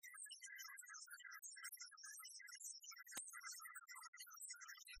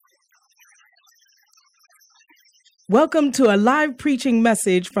Welcome to a live preaching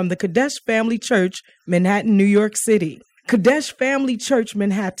message from the Kadesh Family Church, Manhattan, New York City. Kadesh Family Church,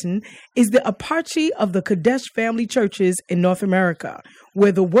 Manhattan is the eparchy of the Kadesh Family Churches in North America,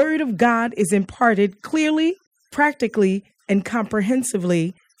 where the Word of God is imparted clearly, practically, and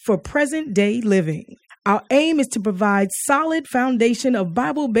comprehensively for present-day living. Our aim is to provide solid foundation of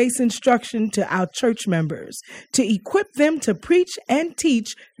Bible-based instruction to our church members, to equip them to preach and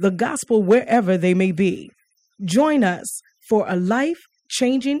teach the gospel wherever they may be. Join us for a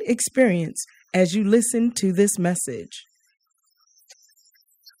life-changing experience as you listen to this message.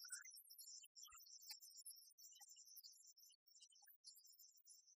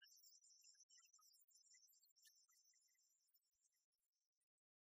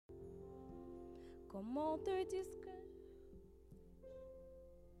 Comment te dire que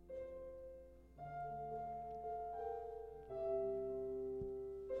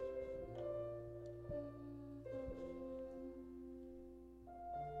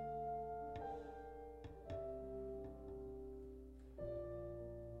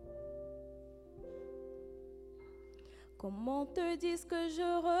Comment te dire ce que je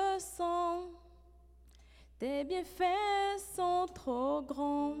ressens? Tes bienfaits sont trop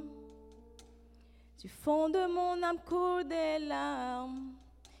grands. Du fond de mon âme coulent des larmes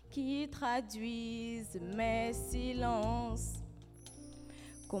qui traduisent mes silences.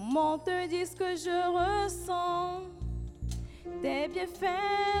 Comment te dire ce que je ressens? Tes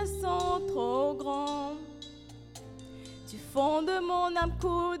bienfaits sont trop grands. Du fond de mon âme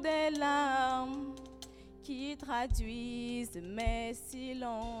coulent des larmes qui traduisent mes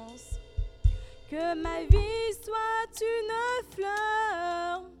silences. Que ma vie soit une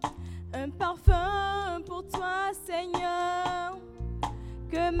fleur, un parfum pour toi, Seigneur.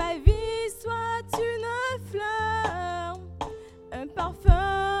 Que ma vie soit une fleur, un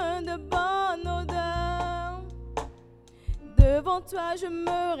parfum de bonne odeur. Devant toi je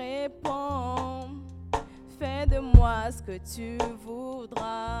me répands, fais de moi ce que tu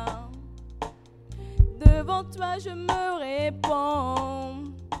voudras. Devant toi je me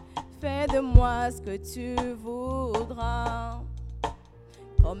répands, fais de moi ce que tu voudras.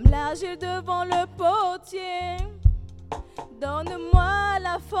 Comme l'argile devant le potier, donne-moi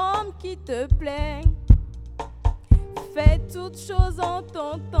la forme qui te plaît. Fais toutes choses en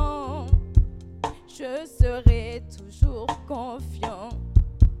ton temps, je serai toujours confiant.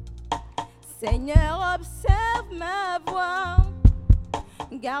 Seigneur, observe ma voix,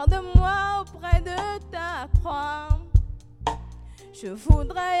 garde-moi auprès de ta croix. Je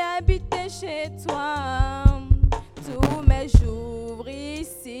voudrais habiter chez toi tous mes jours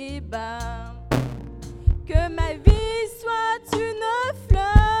ici-bas. Que ma vie soit une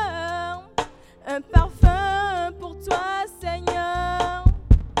fleur, un parfum pour toi, Seigneur.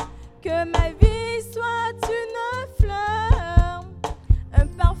 Que ma vie soit une fleur, un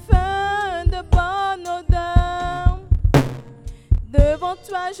parfum de bonne odeur. Devant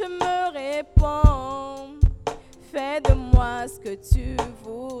toi je me répands, fais de moi ce que tu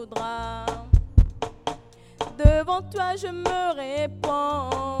voudras. Devant toi je me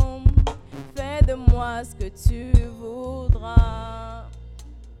répands, fais de moi ce que tu voudras.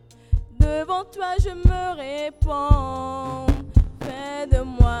 Devant toi je me répands, fais de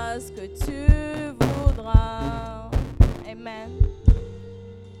moi ce que tu voudras. Amen.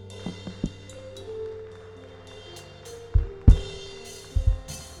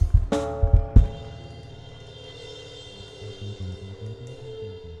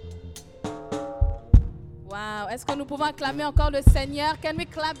 Wow, est-ce que nous pouvons acclamer encore le Seigneur? Can we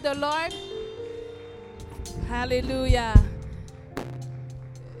clap the Lord? Hallelujah.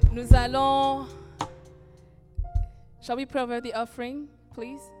 Nous allons... Shall we pray over the offering,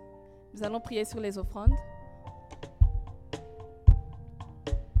 please? Nous allons prier sur les offrandes.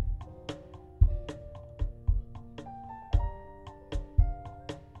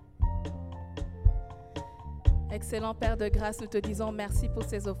 Excellent Père de grâce, nous te disons merci pour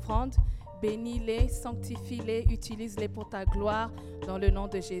ces offrandes. Bénis-les, sanctifie-les, utilise-les pour ta gloire dans le nom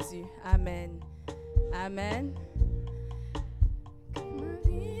de Jésus. Amen. Amen. Que ma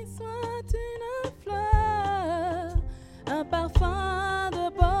vie soit une fleur, un parfum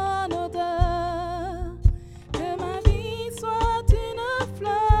de bonne odeur. Que ma vie soit une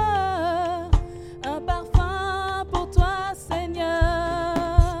fleur, un parfum pour toi,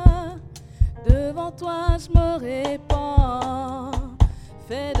 Seigneur. Devant toi je me répands,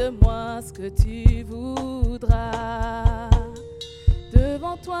 fais de moi ce que tu voudras.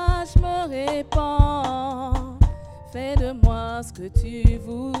 Devant toi je me répands, fais de moi ce que tu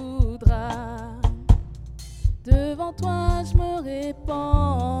voudras. Devant toi je me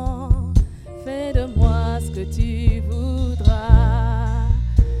répands, fais de moi ce que tu voudras.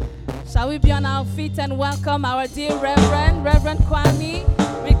 Shall we be on our feet and welcome our dear Reverend Kwame?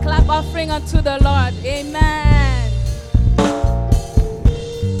 We clap offering unto the Lord. Amen.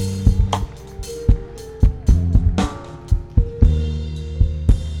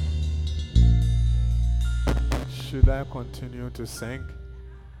 Should I continue to sing?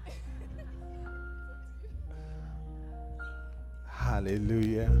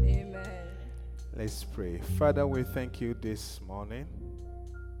 Hallelujah. Amen. Let's pray. Father, we thank you this morning.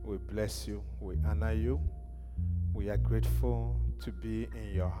 We bless you. We honor you. We are grateful to be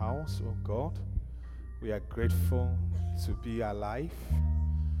in your house, oh God. We are grateful to be alive.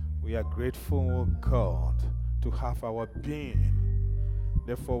 We are grateful, oh God, to have our being.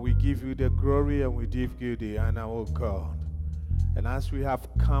 Therefore, we give you the glory and we give you the honor, oh God. And as we have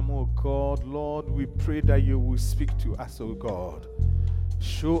come, oh God, Lord, we pray that you will speak to us, oh God.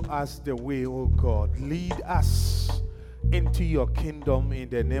 Show us the way, oh God. Lead us into your kingdom in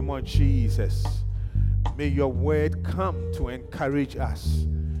the name of Jesus. May your word come to encourage us.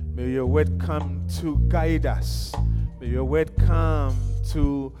 May your word come to guide us. May your word come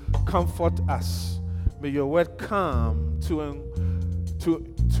to comfort us. May your word come to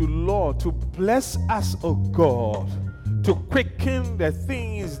Lord, to bless us, oh God, to quicken the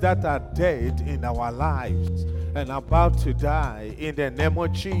things that are dead in our lives and about to die in the name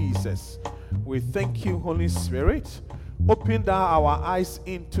of Jesus. We thank you, Holy Spirit. Open down our eyes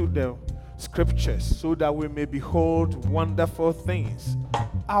into the scriptures so that we may behold wonderful things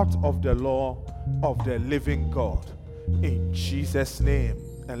out of the law of the living God. In Jesus' name.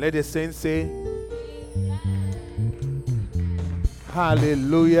 And let the saints say,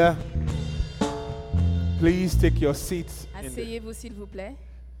 Hallelujah. Please take your seats. Asseyez-vous, s'il vous plaît.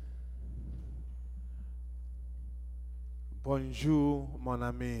 Bonjour, mon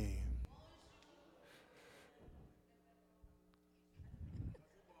ami.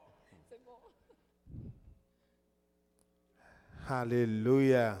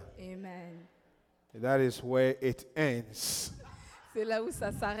 Hallelujah. Amen. That is where it ends. C'est là où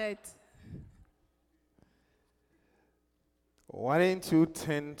ça s'arrête. Why don't you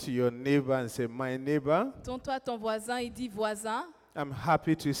turn to your neighbor and say, my neighbor, Tourne-toi à ton voisin et dis, voisin, I'm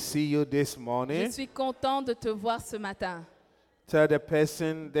happy to see you this je morning. suis content de te voir ce matin. Tell the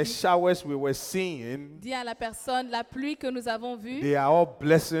person the showers we were seeing, Dis à la personne, la pluie que nous avons vue, they are all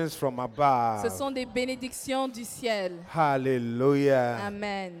blessings from ce above. sont des bénédictions du ciel. Hallelujah.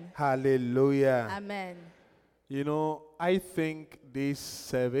 Amen. Hallelujah. Amen. You know, I think this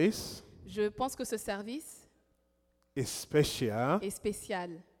service Je pense que ce service is special est spécial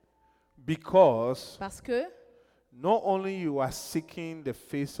because parce que not only you are seeking the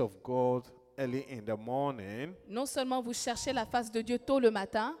face of God early in the morning, non seulement vous cherchez la face de Dieu tôt le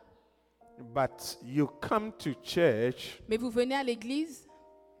matin, but you come to church mais vous venez à l'église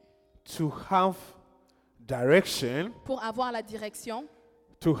to have direction, pour avoir la direction,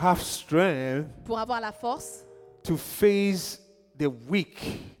 to have strength, pour avoir la force, to face the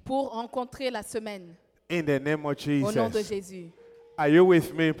week pour rencontrer la semaine. in the name of Au nom de Jesus. Jésus. Are you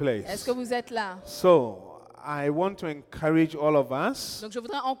with me, Est-ce please? que vous êtes là? So, I want to encourage all of us. Donc je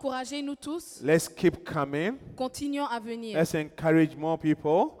voudrais encourager nous tous, Let's keep coming. continuons à venir. Let's encourage more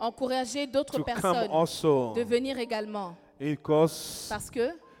people Encourager d'autres to come personnes also. de venir également. Because Parce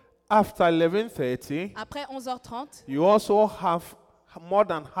que after 11:30, après 11h30, you also have more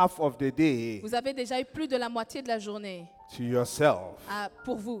than half of the day vous avez déjà eu plus de la moitié de la journée to yourself.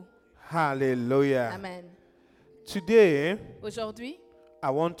 pour vous. Hallelujah. Amen. Today, Aujourd'hui, I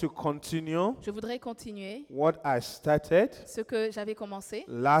want to continue je voudrais continuer what I started ce que j'avais commencé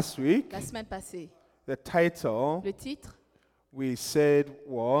last week. la semaine passée. The title Le titre we said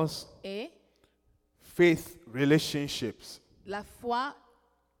was est Faith Relationships. La foi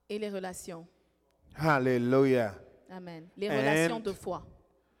et les relations. Hallelujah. Amen. Les relations And de foi.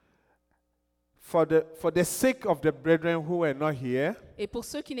 For the sake of the brethren who were not here, Et pour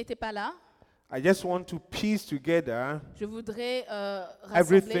ceux qui n'étaient pas là, I just want to piece together je voudrais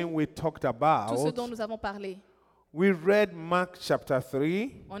everything rassembler we talked tout ce dont about. nous avons parlé. We read Mark chapter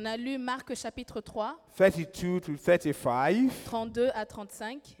 3, On a lu Marc chapitre 3, 32 to 35, 32 à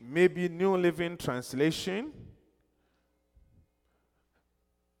 35, maybe New Living Translation.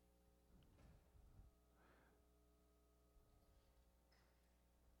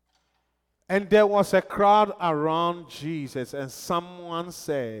 And there was a crowd around Jesus, and someone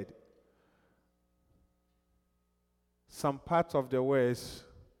said, some part of the words,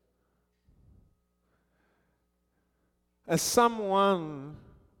 and someone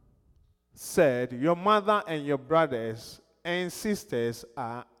said, your mother and your brothers and sisters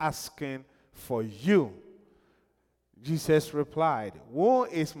are asking for you. Jesus replied, who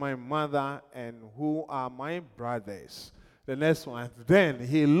is my mother and who are my brothers? The next one. Then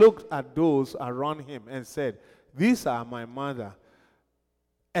he looked at those around him and said, these are my mother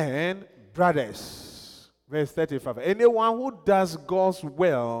and brothers. Verse 35. Anyone who does God's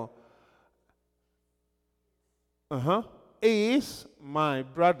will is my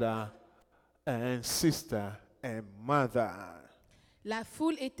brother and sister and mother. La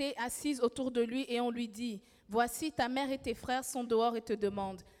foule était assise autour de lui et on lui dit, voici ta mère et tes frères sont dehors et te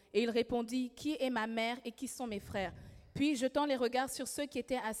demandent. Et il répondit, qui est ma mère et qui sont mes frères? Puis jetant les regards sur ceux qui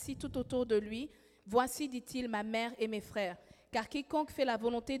étaient assis tout autour de lui, voici, dit-il, ma mère et mes frères. Car quiconque fait la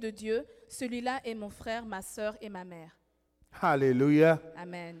volonté de Dieu, celui-là est mon frère, ma sœur et ma mère. Hallelujah.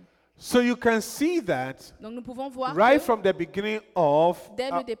 Amen. So you can see that Donc nous pouvons voir right que, from the beginning of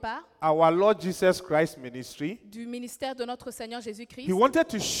dès le départ our Lord Jesus Christ ministry, du ministère de notre Seigneur Jésus-Christ, he wanted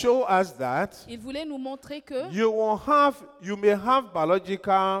to show us that il voulait nous montrer que you may have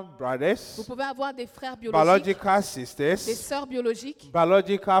biological vous brothers, pouvez avoir des frères biologiques, biological des sisters, sœurs biologiques,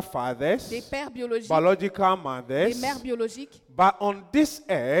 biological fathers, des pères biologiques, biological des mothers. mères biologiques. But on this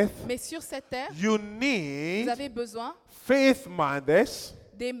earth, Mais sur cette terre, you vous need avez besoin faith mothers,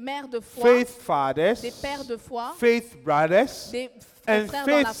 des mères de foi, faith fathers, des pères de foi, faith brothers, des and frères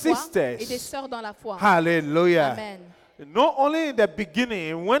faith dans la foi sisters. et des sœurs dans la foi. Hallelujah. Amen. Not only in the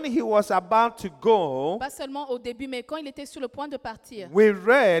beginning, when he was about to go, Pas seulement au début, mais quand il était sur le point de partir. we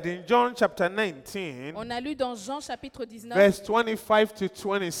read in John chapter 19, On a lu dans Jean chapitre 19, verse 25 to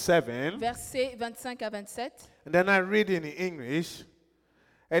 27, versets 25 à 27. and then I read in English.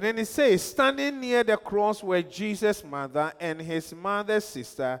 And then it says, standing near the cross were Jesus' mother and his mother's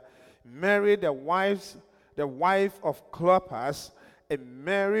sister, Mary, the wife of Clopas, and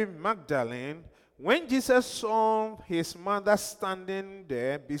Mary Magdalene. When Jesus saw his mother standing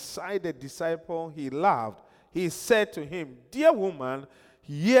there beside the disciple he loved, he said to him, dear woman,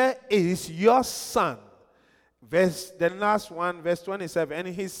 here is your son. The last one, verse 27. And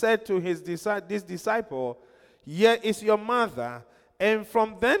he said to this disciple, here is your mother. And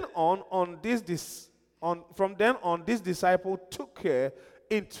from then on, this disciple took her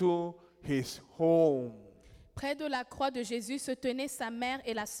into his home. Près de la croix de Jésus se tenaient sa mère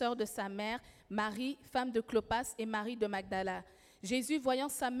et la sœur de sa mère, Marie, femme de Clopas, et Marie de Magdala. Jésus, voyant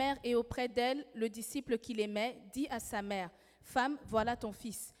sa mère et auprès d'elle le disciple qu'il aimait, dit à sa mère, « Femme, voilà ton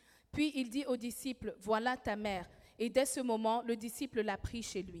fils. » Puis il dit au disciple, « Voilà ta mère. » Et dès ce moment, le disciple l'a pris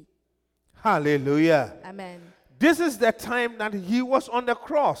chez lui. Hallelujah. Amen. This is the time that he was on the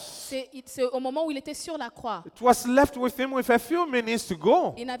cross. C'est au moment où il était sur la croix. It was left with him with a few minutes to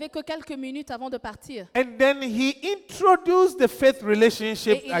go. Il n'avait que quelques minutes avant de partir. And then he introduced the faith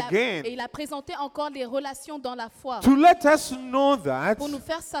relationship Et again il a présenté encore les relations dans la foi to let us know that pour nous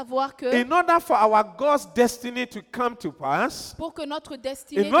faire savoir que in order for our God's destiny to come to pass, pour que notre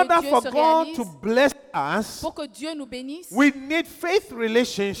destinée in order de Dieu for se God réalise, to bless us, pour que Dieu nous bénisse, we need faith nous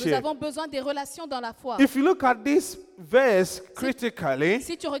relationship. avons besoin des relations dans la foi. If you look at this verse critically,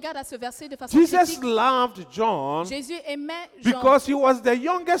 Si tu regardes à ce verset de façon Jesus critique, loved John Jésus aimait Jean because he was the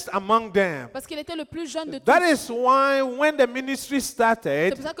youngest among them. parce qu'il était le plus jeune de tous. That is why when the ministry C'est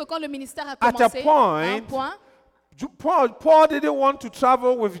started, pour ça que quand le ministère a At a commencé, point, à un point, Paul didn't want to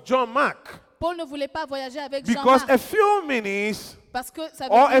travel with John Mark Paul ne voulait pas voyager avec because Jean-Marc a few minutes parce que ça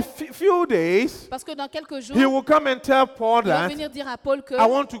or veut a dire, few days, parce que dans quelques jours, he will come and tell Paul il va that venir dire à Paul que I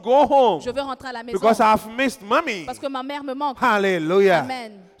want to go home je veux rentrer à la maison because I've missed mommy. parce que ma mère me manque. Hallelujah.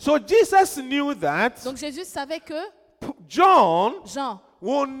 Amen. So Jesus knew that Donc Jésus savait que John Jean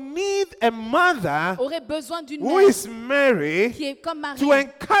will need a mother aurait besoin d'une who mère is Mary qui est comme Marie to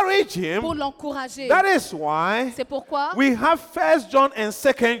encourage him. pour l'encourager. That is why C'est pourquoi we have 1 John and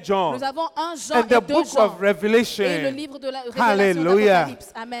 2 John nous avons un Jean and the et deux book Jean of Revelation. et le livre de la révélation Hallelujah.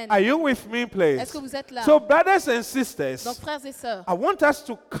 d'Apocalypse. Amen. Are you with me, please? Est-ce que vous êtes là? So, brothers and sisters, Donc frères et sœurs, I want us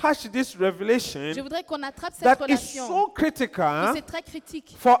to catch this je revelation voudrais qu'on attrape cette that is relation. so Et critical c'est très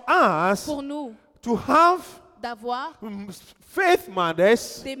critique for us pour nous to have d'avoir faith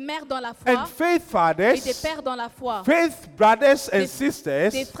mothers des mères dans la foi and faith et des fathers, pères dans la foi, faith brothers and des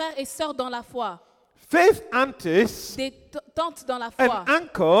sisters, frères et sœurs dans la foi, faith aunties des tantes dans la and foi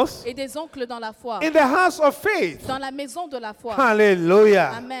uncles et des oncles dans la foi, in the house of faith. dans la maison de la foi.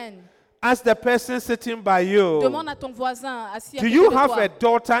 Hallelujah. Amen. Ask the person sitting by you, Demande à ton voisin assis à do côté you de have toi. a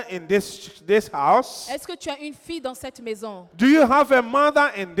daughter in this house? Est-ce que tu as une fille dans cette maison? Do you have a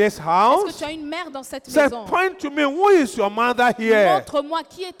mother in this Est-ce que house? tu as une mère dans cette Say, maison? point to me, who is your mother here? Montre-moi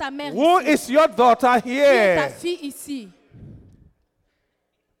qui est ta mère Who ici. is your daughter Qui est ta here? fille ici?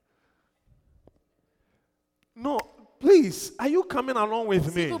 No, please Please, are you coming along with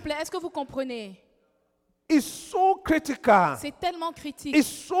S'il me? vous plaît, est-ce que vous comprenez? It's so critical. C'est tellement critique. It's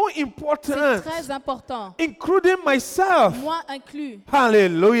so C'est important, très important. including myself. Moi inclus.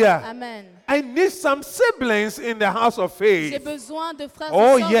 Hallelujah. Amen. I need some siblings in the house of J'ai faith. besoin de frères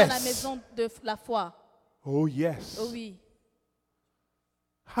Oh, et sœurs yes. dans la maison de la foi. Oh, yes. Oh oui.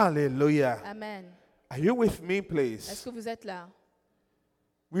 Hallelujah. Amen. Are you with me, Est-ce please? que vous êtes là?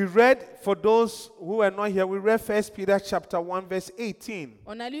 We read, for those who are not here, we read 1 Peter chapter 1, verse 18.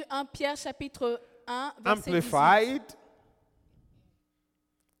 On a lu 1 Pierre chapitre 1, verset 18. Amplified.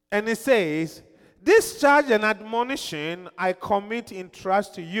 And it says, this charge and admonition I commit in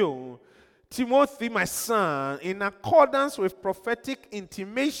trust to you, Timothy, my son, in accordance with prophetic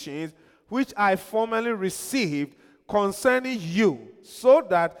intimations which I formerly received concerning you, so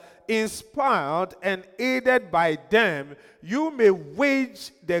that inspired and aided by them, you may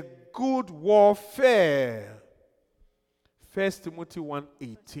wage the good warfare. 1 Timothy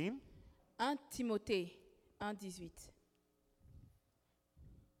 1:18. 1 Timothée 1, 18.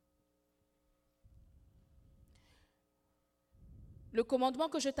 Le commandement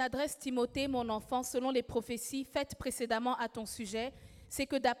que je t'adresse, Timothée, mon enfant, selon les prophéties faites précédemment à ton sujet, c'est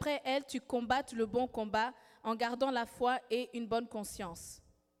que d'après elles, tu combattes le bon combat en gardant la foi et une bonne conscience.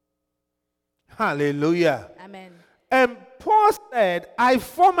 Hallelujah. Amen. And Paul said, I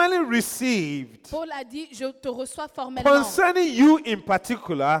formerly received Paul a dit, je te reçois formellement, concerning you in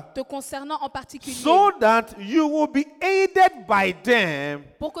particular, te concernant en particulier, so that you will be aided by them.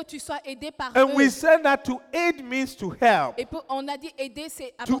 pour que tu sois aidé par And eux. we said that to aid means to help, Et on a dit aider,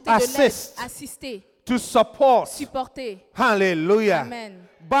 c'est To apporter de l'aide, assist. assister, to support. supporter. Hallelujah. Amen.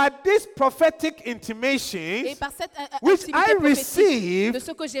 But this prophetic Et intimations, par cette which activité I prophétique received de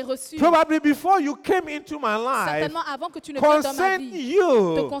ce que j'ai reçu, probably before you came into my life, certainement avant que tu ne viennes dans ma concern vie, te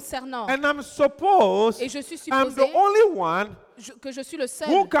you. concernant, And I'm supposed, et je suis I'm supposé the only one que je suis le seul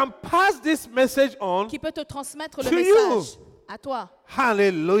who can pass this message on. qui peut te transmettre le to message you. à toi.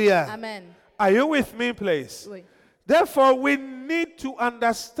 Hallelujah. Amen. Are you with me, please? Oui. Therefore, we need to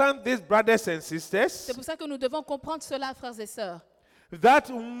understand this, brothers and sisters, C'est pour ça que nous devons comprendre cela, frères et sœurs. that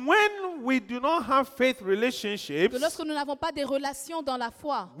when we do not have faith relationships, Que lorsque nous n'avons pas des relations dans la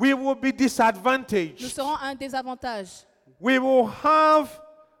foi, we will be nous disadvantaged. serons un désavantage. We will have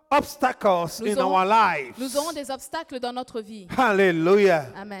obstacles Nous in aurons- our lives. Nous aurons des obstacles dans notre vie. Hallelujah.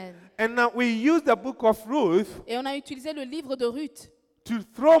 Amen. And now we use the book of Ruth Et on a utilisé le livre de Ruth to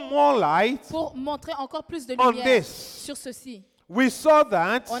throw more light pour montrer encore plus de on lumière this. sur ceci. We saw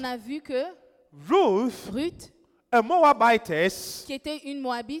that On a vu que Ruth, Ruth, a Moabitess, qui était une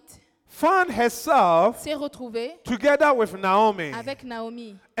Moabite, found herself s'est retrouvée together with Naomi avec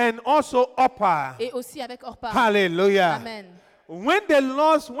Naomi and also Orpah. et aussi avec Orpah. Hallelujah. Amen. When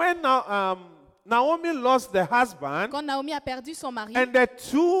Naomi lost the husband Quand Naomi a perdu son mari and the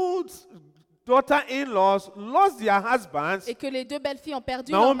two daughter-in-laws lost their husbands, et que les deux belles-filles ont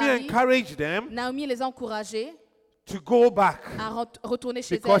perdu leur Naomi mari, encouraged them Naomi les a encouragées to go back à retourner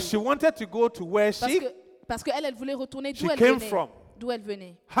chez because she elle. wanted to go to where Parce qu'elle, elle voulait retourner she d'où elle came venait. from. D'où elle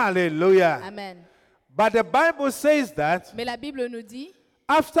venait. Hallelujah. Amen. But the Bible says that Mais la Bible nous dit,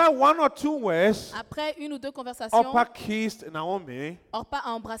 after one or two words, après une ou deux conversations, Orpah kissed Naomi, Orpah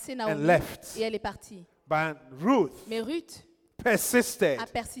a embrassé Naomi left. et elle est partie. but Ruth Mais Ruth persisted, a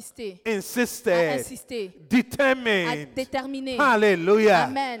persisté, insisted, a insisté, a determined. déterminé. Hallelujah.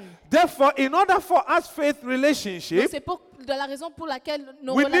 Amen. Therefore, in order for us faith Donc, relationship, c'est de la raison pour laquelle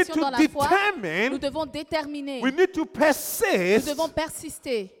nos we need relations to dans la foi, nous determine, devons déterminer, we need to nous persist, devons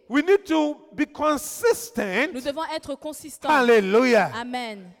persister, we need to be consistent. nous devons être consistants. Hallelujah.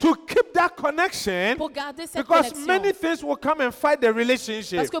 Amen. To keep that connection, Pour garder cette because connexion. many things will come and fight the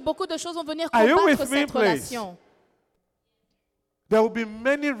relationship. Parce que beaucoup de choses vont venir Are you combattre with me, cette please? relation. There will be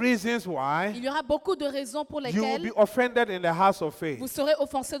many reasons why Il y aura beaucoup de raisons pour you will lesquelles be offended in the house of faith, vous serez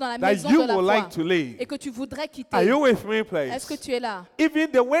offensé dans la that maison you de la would foi like to leave. et que tu voudrais Are quitter. you with me, Est-ce que please? tu es là? Even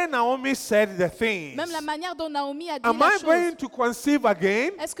the way Naomi said the things. Même la manière dont Naomi a dit Am la I going chose. to conceive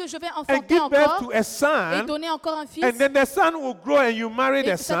again Est-ce que je vais and enfanter give birth encore to a et son, donner encore un fils and then the son will grow and you marry et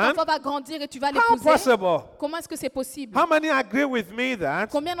the que cet son? enfant va grandir et tu vas How l'épouser? possible? Comment est-ce que c'est possible? How many agree with me that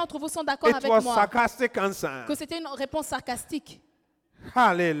Combien d'entre vous sont d'accord it avec was moi sarcastic answer? que c'était une réponse sarcastique?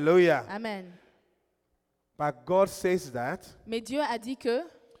 Hallelujah. Amen. But God says that Mais Dieu a dit que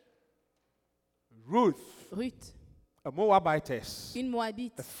Ruth, Ruth, a Moabitess, une a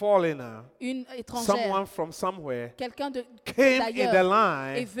Moabite, foreigner, une étrangère, someone from somewhere, quelqu'un came in the d'ailleurs est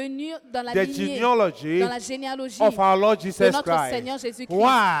line, venu dans la the lignée, genealogy dans la généalogie of our Lord de Jesus notre Seigneur Christ. Jésus-Christ.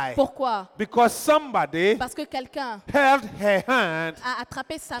 Why? Pourquoi? Because somebody Parce que quelqu'un held her hand, a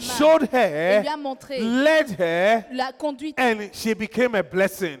attrapé sa main showed et her, lui a montré, led her, l'a conduite, and she became a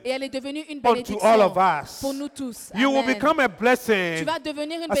blessing et elle est devenue une unto all bénédiction of us. pour nous tous. You will Amen. become a Tu blessing. vas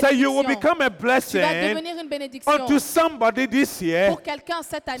devenir une I said you will bénédiction. become a Tu vas blessing devenir une bénédiction unto somebody this year. pour quelqu'un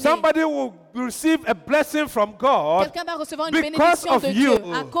cette année. Somebody will receive a blessing from God Quelqu'un va recevoir une because bénédiction of de you.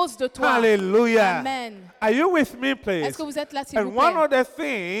 Dieu à cause de toi. Hallelujah. Amen. Are you with me, Est-ce please? que vous êtes là, s'il And vous one plaît? of the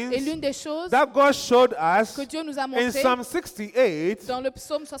Et things l'une des choses that God showed us que Dieu nous a in montré Psalm 68, dans le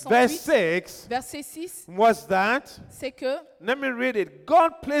psaume verse 68, 6, verset 6, was that, c'est que let me read it.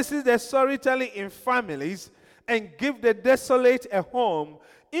 God places the solitary in families and give the desolate a home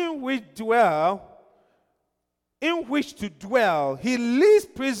in which to dwell. He leads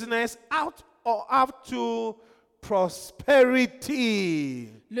prisoners out to prosperity.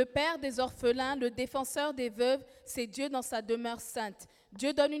 le Père des orphelins, le défenseur des veuves, c'est Dieu dans sa demeure sainte.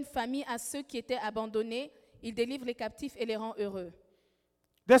 Dieu donne une famille à ceux qui étaient abandonnés. Il délivre les captifs et les rend heureux.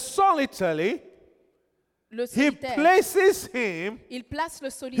 The solitary, Le he solitaire, places him, il place le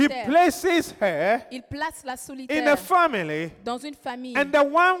he solitaire, places her il place la in a solitaire family, dans une famille. and the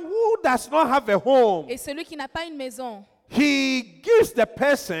one who does not have a home, Et celui qui n'a pas une maison, he gives the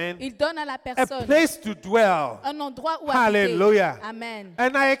person il donne à la a personne place to dwell. un endroit où Hallelujah. habiter. Amen. And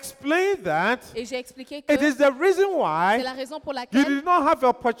I explained that Et j'ai expliqué que it is the reason c'est why la raison pour you laquelle did not have tu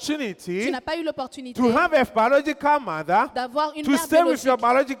opportunity n'as pas eu l'opportunité to have a biological mother, d'avoir une to mère stay with your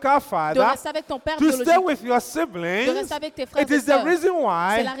biologique, biological de father, rester avec ton père to stay biologique, with your de siblings. rester avec tes frères It et is the sœurs. reason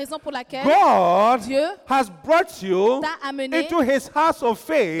C'est la why raison pour laquelle God Dieu has brought you t'a amené into his house of dans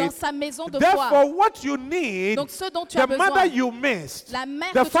faith. sa maison de Therefore, foi. what you need, Donc ce dont tu as the mother besoin, you missed, la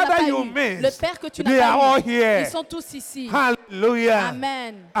mère the que tu n'as father pas you eu, le missed, père que tu they n'as are pas all eu, here. ils sont tous ici. Hallelujah.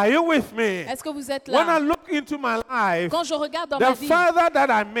 Amen. Are you with me? Est-ce que vous êtes When I là? look into my life, Quand je regarde dans ma the vie, father that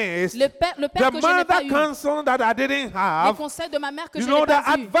I missed, le père the que je n'ai pas mother eu, counsel that I didn't les have, conseils de ma mère que you je know, n'ai the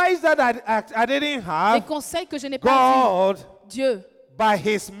pas eu, advice that I didn't les have, conseils que je n'ai pas God, eu, Dieu, by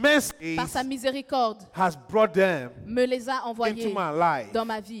his mercy, par sa miséricorde, has brought them me les a into envoyés my life. dans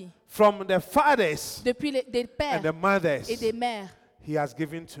ma vie. From the fathers Depuis des and pères the mothers, et des mères, he has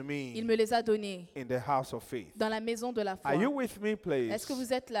given to il me me les a donnés in the house of faith. dans la maison de la foi. Are you with me, please? Est-ce que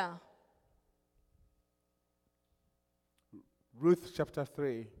vous êtes là? Ruth chapter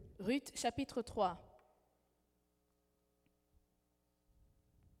 3. Ruth, chapitre 3.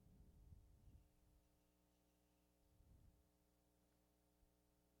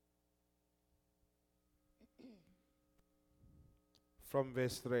 From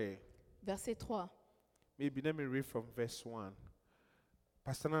verse 3. Verset 3. Maybe let me read from verse 1.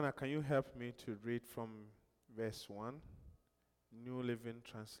 Pastor Nana, can you help me to read from verse 1? New Living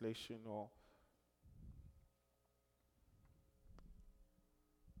Translation or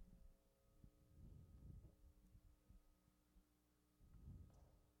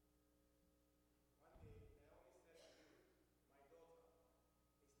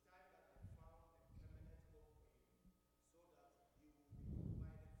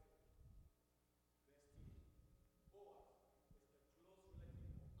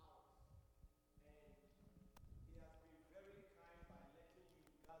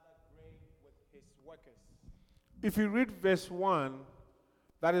if you read verse 1,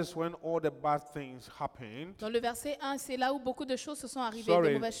 that is when all the bad things happened. Dans le verset 1, c'est là où beaucoup de choses se sont arrivées, de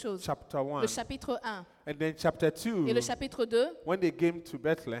Sorry, mauvaises choses. chapter 1. Le chapitre 1 And then chapter 2, et le chapitre 2, when they came to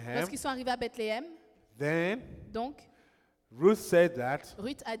Bethlehem, lorsqu'ils sont arrivés à Bethléem, then donc Ruth said that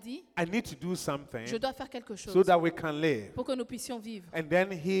Ruth a dit, I need to do something je dois faire quelque chose so that we can live. pour que nous puissions vivre. And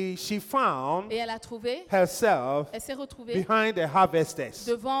then she found Et elle a trouvé, herself elle s'est retrouvée behind the harvesters.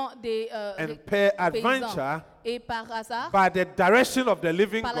 devant des And per paysans. adventure, Et par hasard, by the direction of the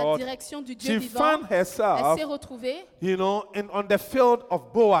living par la God, direction du Dieu she vivant, found elle herself, s'est retrouvée you know, on the field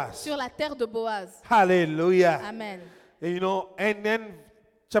of Boaz. sur la terre de Boaz. Hallelujah. Amen. You know, and then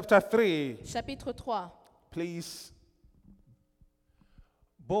chapter 3, Chapitre 3. please.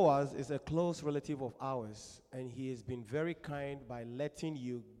 Boaz is a close relative of ours, and he has been very kind by letting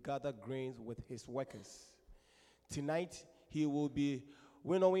you gather grains with his workers. Tonight, he will be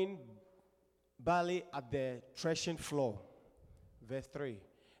winnowing barley at the threshing floor. Verse 3.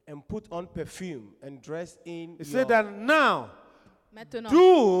 And put on perfume and dress in He your... said that now, Maintenant,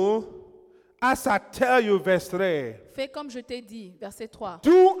 do as I tell you, verse 3. fais comme je t'ai dit. Verset 3.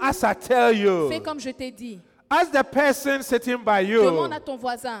 Do as I tell you. Fais comme je t'ai dit. Ask the person sitting by Demande you. à ton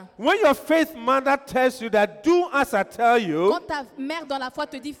voisin. When your faith mother tells you that do as I tell you, Quand ta mère dans la foi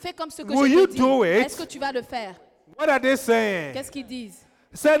te dit fais comme ce que Will je you te do dis, it? est-ce que tu vas le faire? what are they saying? Qu'est-ce qu'ils disent?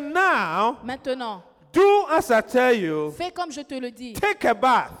 Say now, Maintenant, do as I tell you. fais comme je te le dis. Take a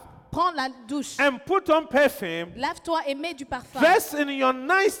bath Prends la douche. and put on perfume. Lave-toi et mets du parfum. Dress in your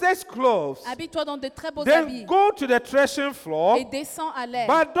nicest clothes. Habille-toi dans de très beaux Then habits. go to the threshing floor. Et descends à l'air.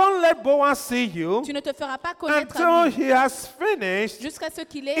 But don't let Boaz see you Tu ne te feras pas connaître until à lui he has finished jusqu'à ce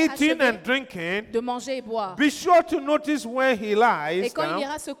qu'il ait eating achevé and drinking. de manger et boire. Be sure to notice where he Et lies quand il down.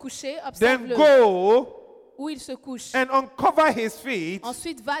 ira se coucher, Then observe-le go où il se couche. and uncover his feet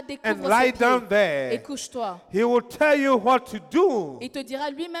Ensuite, va and découvre lie ses down pieds et there. couche-toi. He will tell you what to do. Il te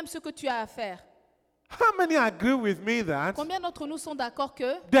dira lui-même ce que tu as à faire. How many agree with me that Combien d'entre nous sont d'accord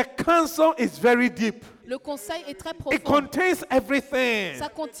que the counsel is very deep? le conseil est très It profond? contains everything. Ça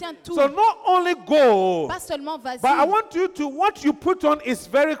contient tout. So not only go, Pas seulement vas-y, but I want you to, what you put on is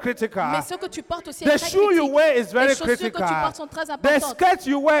very critical. mais ce que tu portes aussi The est très shoe you critique. wear is very Les chaussures que tu critical. portes sont très The importantes. skirt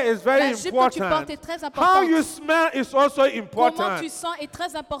you wear is very La jupe que tu portes important. est très How importante. you smell is also Comment tu important. sens est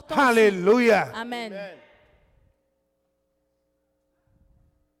très important. aussi. Hallelujah. Amen.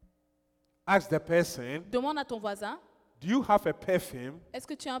 Ask the person, Demande à ton voisin, do you have a perfume? est-ce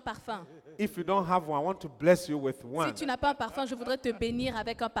que tu as un parfum? If you don't have one, I want to bless you with Si one. tu n'as pas un parfum, je voudrais te bénir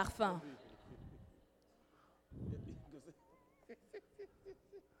avec un parfum.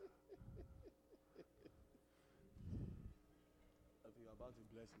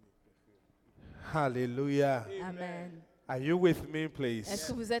 Hallelujah. Amen. Are you with me, Est-ce please?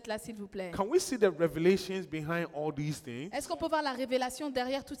 que vous êtes là, s'il vous plaît? Can we see the revelations behind all these things? Est-ce qu'on peut voir la révélation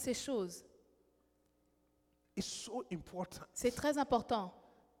derrière toutes ces choses? It's so important. C'est très important.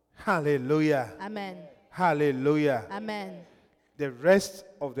 Hallelujah. Amen. Hallelujah. Amen. The rest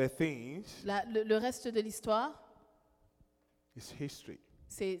of the things Le reste de l'histoire, is history.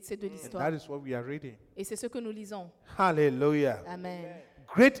 c'est de And l'histoire. that is what we are reading. Et c'est ce que nous lisons. Hallelujah. Amen.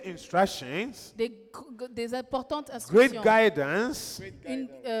 Great instructions, Des importantes great instructions. guidance,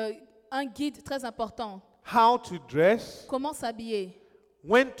 Un guide très important. how to dress, Comment s'habiller,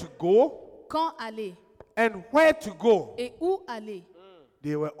 when to go, quand aller and where to go. et où aller.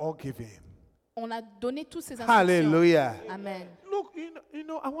 They were all given. On a donné toutes ces instructions. Hallelujah. Amen. Look, you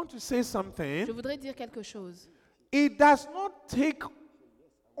know, I want to say something. Je voudrais dire quelque chose. It does not take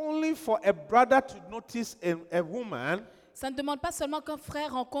only for a brother to notice a woman. Ça ne demande pas seulement qu'un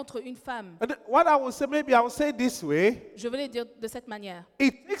frère rencontre une femme. And what I will say, maybe I will say it this way. Je veux le dire de cette manière.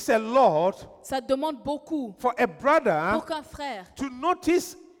 It takes a lot Ça demande beaucoup for a brother pour qu'un frère to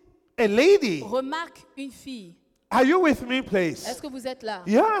notice a lady. remarque une fille. Are you with me, Est-ce please? que vous êtes là?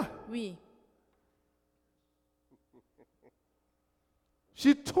 Yeah. Oui.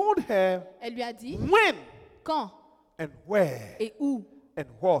 She told her Elle lui a dit when quand and where et où and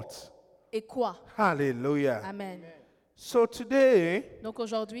what. et quoi. Hallelujah. Amen. So today, Donc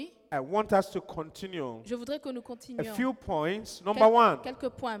aujourd'hui, I want us to continue. je voudrais que nous A continuions. few points. Number one, Quelques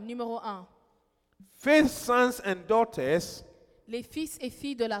points. Numéro 1. faith sons and daughters Les fils et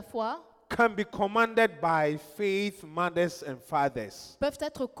filles de la foi can be commanded by faith mothers and fathers. peuvent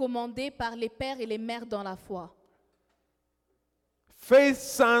être commandés par les pères et les mères dans la foi. Faith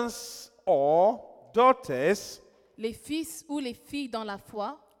sons or daughters Les fils ou les filles dans la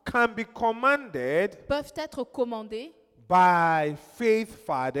foi can be commanded peuvent être commandés by faith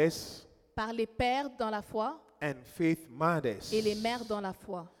fathers par les pères dans la foi and faith mothers. et les mères dans la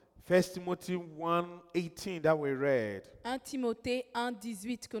foi. 1 Timothy 1:18 that we read. 1 Timothée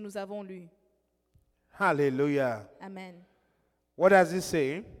 1:18 que nous avons lu. Hallelujah. Amen. What does it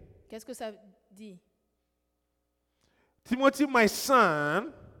say? Qu'est-ce que ça dit? Timothy, my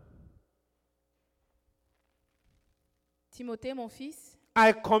son, Timothée, mon fils,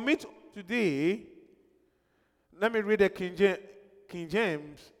 I commit to thee. Let me read the King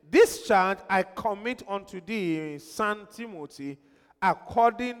James. This charge I commit unto thee, son Timothy,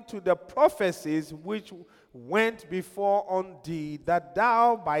 according to the prophecies which went before on thee, that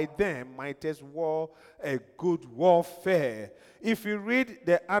thou by them mightest war a good warfare. If you read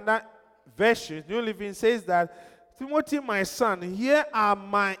the other versions, New Living says that, Timothy, my son, here are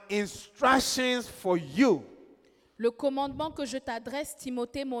my instructions for you. le commandement que je t'adresse,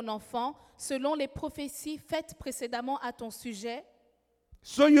 Timothée, mon enfant, selon les prophéties faites précédemment à ton sujet.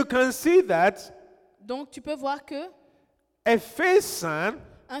 So you can see that Donc tu peux voir que a faith son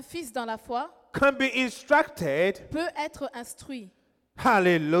un fils dans la foi can be instructed. peut être instruit.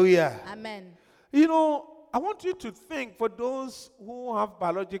 Hallelujah. Amen. You know, I want you to think for those who have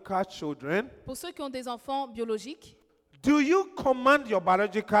biological children, Pour ceux qui ont des enfants biologiques, Do you command your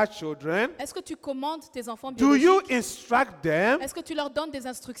biological children? Est-ce que tu commandes tes enfants Do you biologiques? instruct them? Est-ce que tu leur donnes des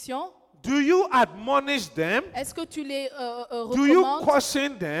instructions? Do you admonish them? Est-ce que tu les Do you recommandes?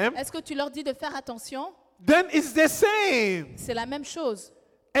 caution them? Est-ce que tu leur dis de faire attention? Then it's the same. C'est la même chose.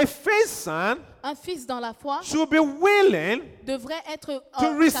 A faith son Un fils dans la foi should be willing devrait être to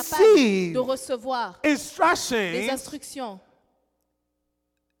capable receive de recevoir des instructions, instructions,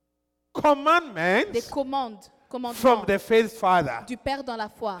 commandments des commandements from the faith father. du Père dans la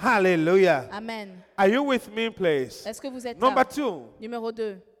foi. Hallelujah. Amen. Are you with me, please? Est-ce que vous êtes Number là? 2, Numéro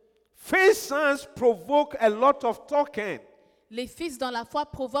 2. faith sons provoke a lot of talking. Les fils dans la foi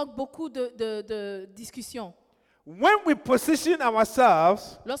provoquent beaucoup de discussions. When we position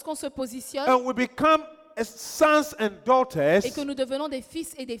ourselves Lorsqu'on se positionne and we become sons and daughters, et que nous devenons des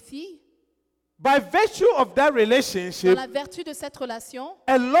fils et des filles, by virtue of that dans relationship, la vertu de cette relation,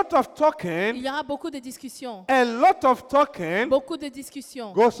 a lot of il talking, y aura beaucoup de discussions. Beaucoup de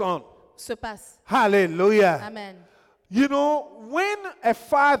discussions goes on. Se passent. Hallelujah. Amen. You know, when a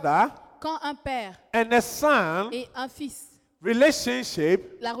father Quand un père and a son et un fils,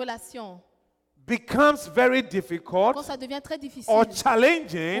 relationship la relation, becomes very quand difficult ça devient très or difficile, où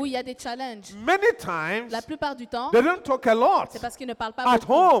challenging, il y a des challenges, many times la plupart du temps, they don't talk a lot. c'est parce qu'ils ne parlent pas At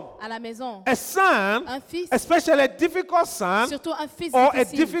beaucoup home. à la maison. A son, Un fils, especially a difficult son surtout un fils or a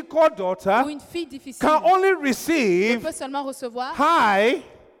difficile difficult daughter, ou une fille difficile, can only ne receive peut seulement recevoir hi,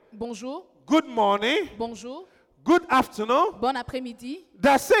 bonjour, good morning, bonjour, good afternoon. bon après-midi,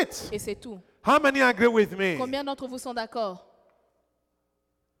 That's it. et c'est tout. How many agree with me? Combien d'entre vous sont d'accord?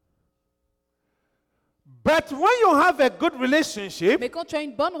 But when you have a good relationship Mais quand tu as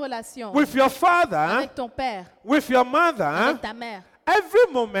une bonne relation with your father, avec ton père, with your mother, avec ta mère,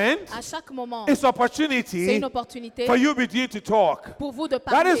 every moment à chaque moment, is c'est opportunity une opportunité for you begin to talk. pour vous de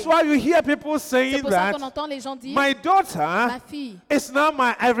That parler. is why you hear people C'est saying pour ça qu'on that entend les gens dire, my daughter ma fille is not my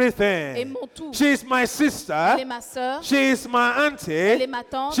est everything. mon tout. She is my Elle sister. est ma sœur, She is my elle est auntie. ma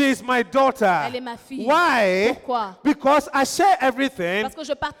tante, She is my daughter. elle est ma fille. Why? Pourquoi? Because I share everything. Parce que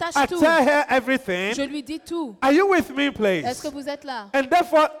je partage I tout. tell her everything. Je lui dis tout. Are you with me, Est-ce please? que vous êtes là? And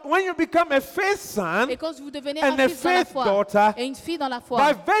therefore, when you become a faith son, Et quand vous devenez and un a fils dans la faith foi daughter, et une fille dans la by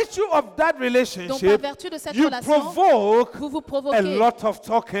foi, virtue of that donc par relationship, vertu de cette you relation, provoke vous vous a provoquez. lot of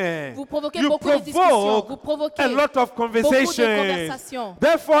talking. Vous provoquez You beaucoup de discussions. Vous provoke provoquez a lot of beaucoup de conversations. conversations.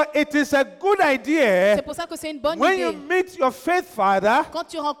 Therefore, it is a good C'est idea pour ça que c'est une bonne when you idée. meet your faith father Quand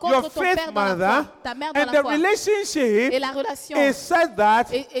tu your rencontres ton faith père dans la mother, foi, ta mère dans and la the foi, et relationship la relation, is said that,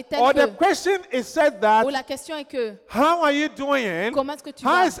 est telle or the que- question is said that, où la question est que, how are you doing? comment est-ce que tu How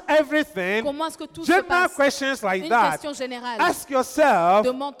vas? is everything? Comment est-ce que tout se General passe? questions like Une that. question générale. Ask yourself,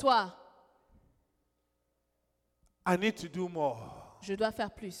 Demande-toi, I need to do more. je dois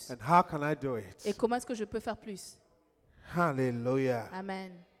faire plus. And how can I do Et it? comment est-ce que je peux faire plus? Hallelujah.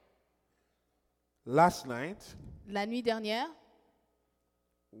 Amen. Last night, La nuit dernière,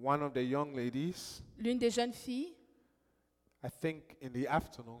 one of the young ladies, l'une des jeunes filles, I think in the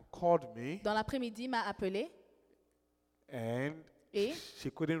afternoon, called me dans l'après-midi, m'a appelé and et she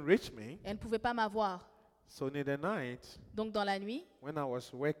couldn't reach me. elle ne pouvait pas m'avoir. So in the night, Donc dans la nuit, when I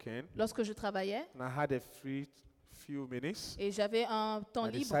was working lorsque je travaillais and I had a free few minutes, et j'avais un temps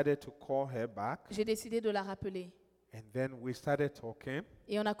I libre, decided to call her back. j'ai décidé de la rappeler. And then we started talking.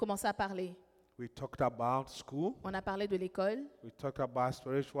 Et on a commencé à parler. We talked about school. On a parlé de l'école, We talked about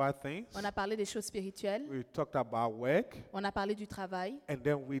spiritual things. on a parlé des choses spirituelles, We talked about work. on a parlé du travail And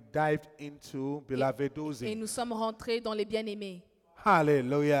then we dived into beloved et dozing. nous sommes rentrés dans les bien-aimés.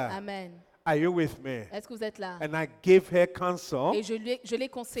 Hallelujah. Amen. Are you with me? Est-ce que vous êtes là? And I gave her counsel Et je l'ai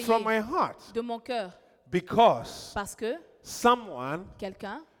conseillé from my heart de mon cœur because parce que someone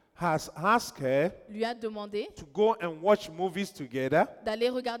quelqu'un has asked her lui a demandé to go and watch movies together. d'aller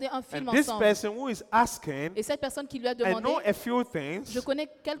regarder un film And this ensemble. person who is asking, Et cette personne qui lui a I demandé, know a few things je connais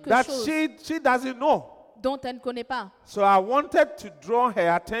quelque that chose she doesn't know. dont elle ne connaît pas. So I wanted to draw her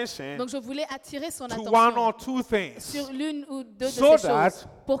attention Donc je voulais attirer son to one attention or two things sur l'une ou deux de so ces that choses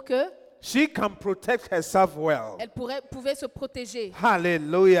pour que she can protect herself well. elle pouvait se protéger.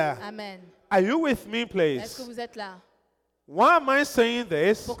 Hallelujah. Amen. Are you with me, Est-ce que please? vous êtes là? Why am I saying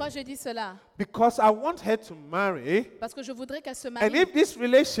this? Pourquoi je dis cela? Because I want her to marry. Parce que je voudrais qu'elle se And marie. if this Et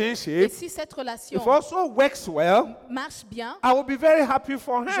relationship, si cette if relation also works well, marche bien, I will be very happy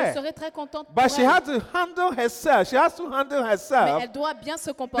for je her. serai très contente pour But she elle. has to handle herself. She has to handle Mais herself elle doit bien se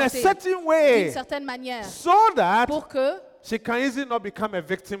in a comporter certain d'une way certaine manière so that pour que she can easily not become a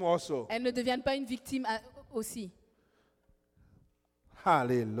victim also. elle ne devienne pas une victime aussi.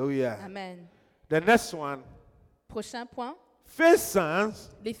 Hallelujah. Amen. The next one, Prochain point. faith sons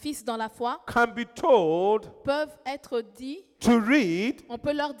Les fils dans la foi can be told peuvent être dits, to read, on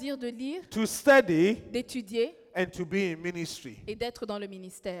peut leur dire de lire, to study, d'étudier and to be in ministry. et d'être dans le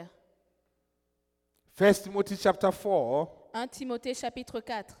ministère. 1 Timothy chapter 4, 1 Timothée chapitre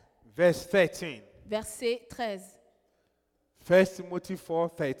 4, verse 13. verset 13. 1 Timothy 4,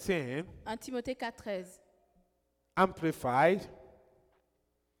 13, 1 Timothée 4, 13. amplified.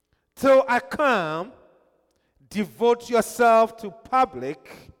 Till I come, devote yourself to public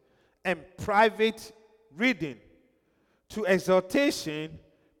and private reading, to exhortation,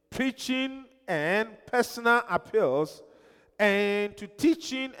 preaching, and personal appeals, and to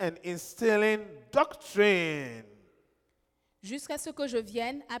teaching and instilling doctrine. Jusqu'à ce que je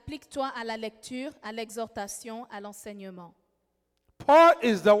vienne, applique-toi à la lecture, à l'exhortation, à l'enseignement. Paul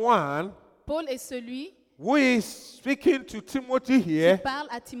is the one Paul est celui who is speaking to Timothy qui here, parle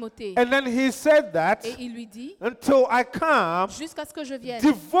à Timothée. and then he said that Et il lui dit, until I come, jusqu'à ce que je vienne,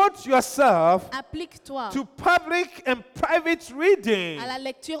 devote yourself applique-toi to public and private reading. à la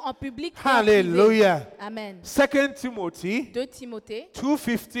lecture en public et en privé. Hallelujah. Amen. 2 Timothy 2 Timothée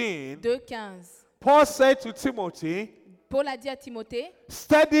 2:15. 2, 15. Paul said to Timothy, Paul a dit à Timothée,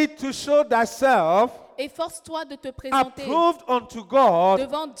 study to show thyself efforce-toi de te présenter approved unto God,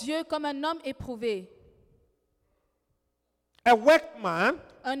 devant Dieu comme un homme éprouvé, a workman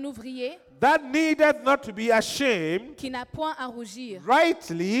un ouvrier that needed not to be ashamed, qui n'a point à rougir,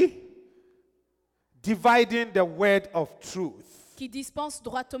 rightly dividing the word of truth. qui dispense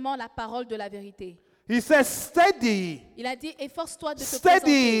droitement la parole de la vérité. He says, study. Il a dit, efforce-toi de te Study.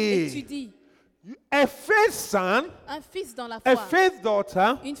 présenter, étudie. A faith son, Un fils dans la a foi, faith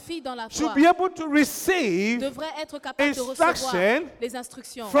daughter une fille dans la should foi be able to receive devrait être capable de recevoir instruction les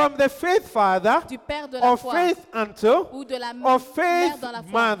instructions from the faith father du père de la or foi faith uncle ou de la or mère faith dans la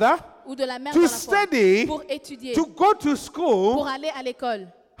foi mother ou de la mère to dans la foi study, pour étudier, to go to pour school. aller à l'école.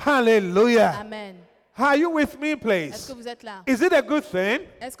 Hallelujah. Amen. Are you with me, Est-ce please? que vous êtes là? Is it a good thing?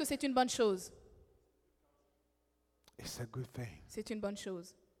 Est-ce que c'est une bonne chose? It's a good thing. C'est une bonne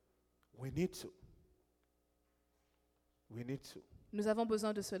chose. We need to. We need to. Nous avons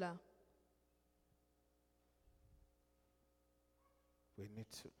besoin de cela. We need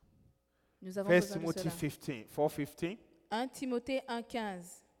to. Nous avons 1 besoin de Timothy cela. 15, 4:15. 1 Timothée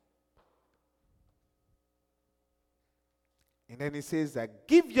 1,15. And then he says that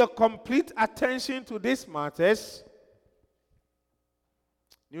give your complete attention to these matters.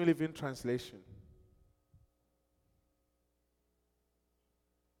 New Living Translation.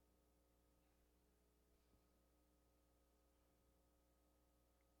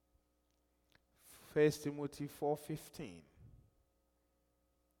 First Timothy 4:15.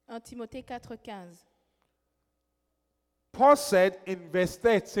 1 Timothée 4,15. Paul said in verse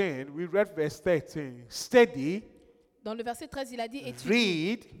 13, we read verse 13, study, Dans le verset 13, il a dit étudie,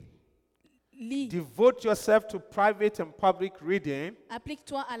 read, lis, devote yourself to private and public reading.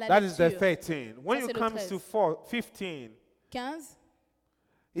 applique-toi à la That is the lecture. 13. When Ça, you c'est le come 13. to 15, 15.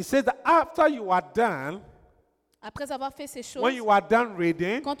 it says that after you are done, Après avoir fait ces choses, when you are done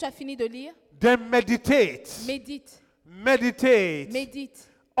reading, quand tu as fini de lire, then meditate, médite, meditate médite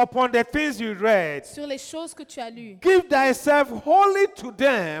upon the things you read. sur les choses que tu as lues. Give thyself wholly to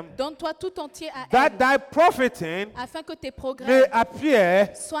them, Donne-toi tout entier à that elle, thy profiting afin que tes may progrès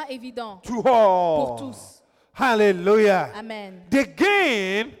appear soient évidents to all. pour tous. Hallelujah. Amen. The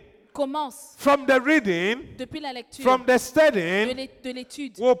gain Commence from the reading, depuis la lecture, from the de studying, de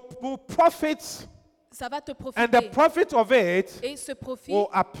l'étude. will profit, Ça va te and the profiter. profit of it Et ce profit will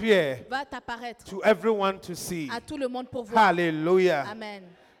appear va t'apparaître to everyone to see. à tout le monde pour voir. Hallelujah. Amen.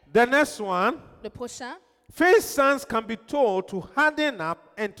 The next one, Le prochain, faith sons can be told to harden up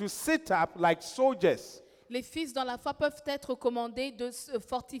and to sit up like soldiers. les fils dans la foi peuvent être commandés de se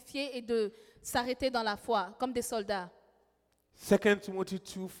fortifier et de s'arrêter dans la foi, comme des soldats. 2 Timothy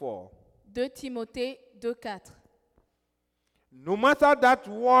 2:4. 2 Timothée 2,4. No matter that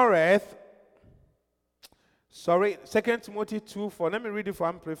warreth, 2 Timothy 2:4. Let me read it for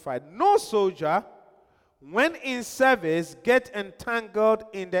Amplified. No soldier, when in service, get entangled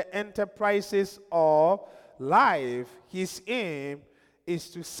in the enterprises of life. His aim is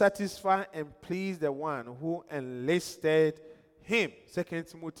to satisfy and please the one who enlisted him. 2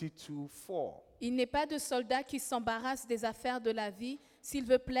 Timothy 2:4. Il n'est pas de soldat qui s'embarrasse des affaires de la vie s'il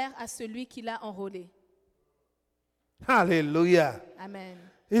veut plaire à celui qui l'a enrôlé. Hallelujah. Amen.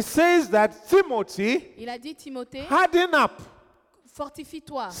 It says that Timothy, Il a dit, Timothée, harden up,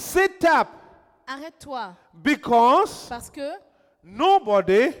 fortifie-toi, sit up, arrête-toi, because parce que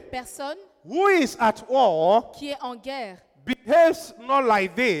nobody personne who is at war qui est en guerre behaves not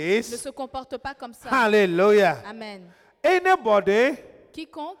like ne this. se comporte pas comme ça. Hallelujah. Amen. Anybody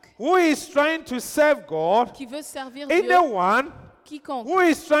quiconque who is trying to serve God, qui veut servir Dieu, anyone quiconque who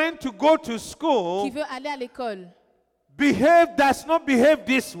is trying to go to qui school, veut aller à l'école does not behave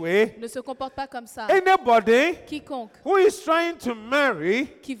this way. ne se comporte pas comme ça. Anybody Quiconque who is trying to marry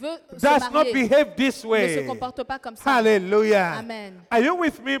qui veut se does not marier behave this ne se way. comporte pas comme ça. Hallelujah. Amen. Are you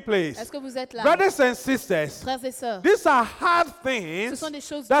with me, please? Est-ce que vous êtes là? Brothers and sisters, Frères et sœurs, these are hard ce things sont des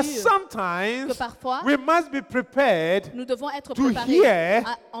choses that dures sometimes que parfois we must be prepared nous devons être to préparés hear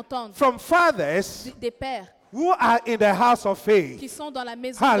à entendre from fathers des pères who are in the house of faith. qui sont dans la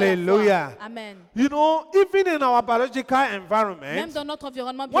maison Hallelujah. de la foi. Amen. You know, even in our biological Même environment, dans notre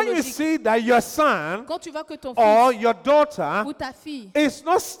environnement when you biologique, see that your son quand tu vois que ton or fils your daughter ou ta fille is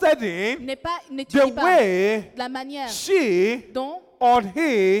not studying n'étudie the pas way de la manière she dont or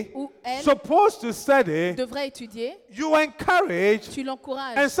he ou elle supposed to study, devrait étudier, you encourage. tu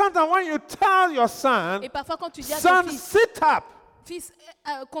l'encourages. And sometimes when you tell your son, Et parfois quand tu dis à son, ton fils, sit up. fils,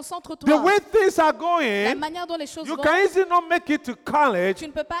 The concentre-toi. way things are La going, manière dont les choses you vont, can easily not make it to college. tu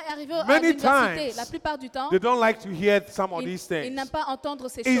ne peux pas arriver à Many l'université. times, La plupart du temps, They don't like to hear some of ils these ils n'aiment things. pas entendre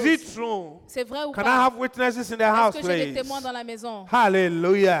ces Is it choses. true? C'est vrai ou Can I pas? have witnesses in the house, Est-ce que j'ai des please? témoins dans la maison?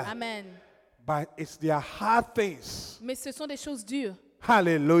 Hallelujah. Amen. But it's their hard things. Mais ce sont des choses dures.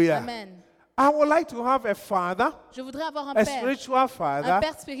 Hallelujah. Amen. I would like to have a father, Je voudrais avoir un a père, spiritual father, un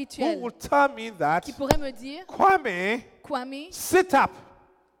père who spirituel will tell me that, qui pourrait me dire, Kwame, Kwame, sit up,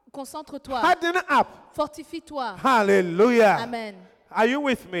 concentre-toi, harden up. fortifie-toi. Hallelujah. Amen. Are you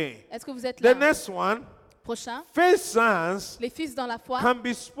with me? Est-ce que vous êtes The là? next one, Prochain, faith sons les fils dans la foi can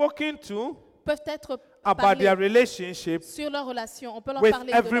be spoken to peuvent être about their parlés relationship. sur leur relation. On peut leur with parler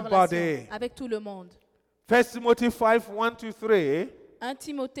de leur everybody. relation avec tout le monde. 1 Timothy 5, 1 to 3. 1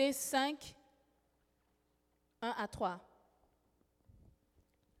 Timothée 5, 1 à 3.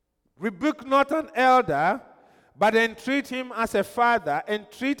 Rebuke not an elder, but entreat him as a father,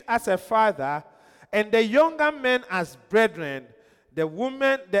 and the younger men as brethren,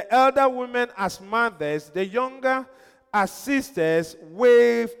 the elder women as mothers, the younger as sisters,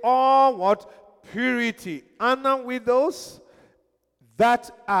 with all what? Purity. Honor widows that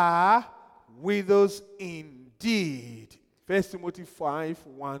are widows indeed. 1 Timothy 5,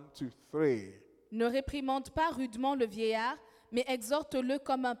 1 to 3. Ne réprimande pas rudement le vieillard, mais exhorte-le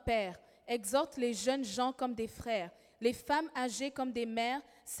comme un père. Exhorte les jeunes gens comme des frères, les femmes âgées comme des mères,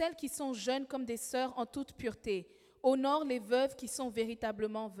 celles qui sont jeunes comme des sœurs en toute pureté. Honore les veuves qui sont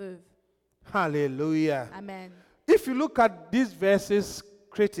véritablement veuves. Hallelujah. Amen. If you look at these verses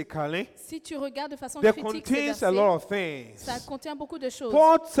critically, Si tu regardes de façon they critique ces contains a lot versets, of ça things. contient beaucoup de choses.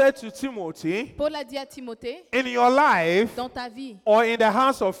 Paul said to Timothy, Paul a dit à Timothée, in your life dans ta vie or in the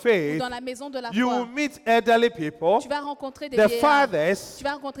house of ou faith, dans la maison de la you foi, will meet elderly people, tu vas rencontrer des the vieillards, fathers, tu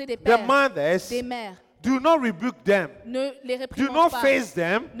vas rencontrer des the pères, mothers. des mères. Do not rebuke them. Ne les Do réprimande not pas. face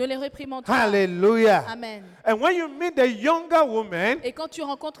them. Ne les réprimande pas. Hallelujah. Amen. And when you meet the younger women, Et quand tu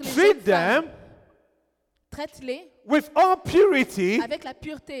rencontres les treat jeunes femmes, them traite-les with all purity. avec la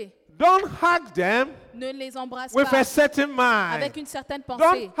pureté. Don't hug them Ne les embrasse with pas a certain avec mind. une certaine pensée.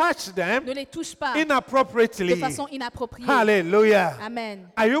 Don't touch them Ne les touche pas inappropriately. de façon inappropriée. Hallelujah. Amen.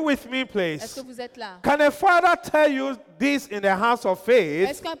 Are you with me, Est-ce please? que vous êtes là? Can a father tell you this in the house of faith?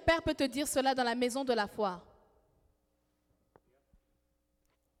 Est-ce qu'un père peut te dire cela dans la maison de la foi?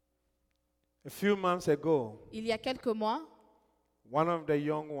 A few months ago, Il y a quelques mois, one of the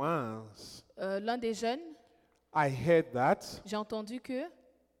young ones, l'un des jeunes, I heard that, j'ai entendu que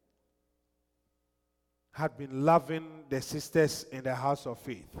had been loving the sisters in the house of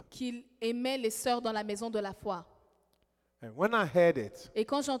faith. qu'il aimait les sœurs dans la maison de la foi. And when I heard it, Et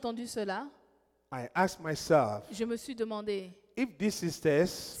quand j'ai entendu cela, I asked myself, je me suis demandé, if these sisters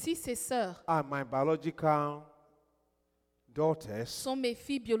si ces sœurs are my biological daughters, sont mes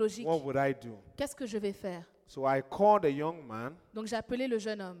filles biologiques, what would I do? qu'est-ce que je vais faire? So I called the young man Donc j'ai appelé le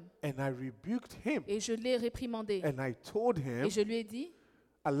jeune homme and I rebuked him et je l'ai réprimandé. and I told him, Et je lui ai dit,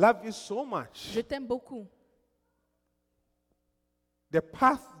 I love you so much. je t'aime beaucoup. The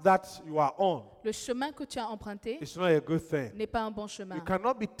path that you are on Le chemin que tu as emprunté is not a good thing. n'est pas un bon chemin. You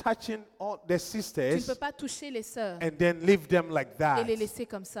cannot be touching all the Tu ne sisters peux pas toucher les sœurs and then leave them like et that. les laisser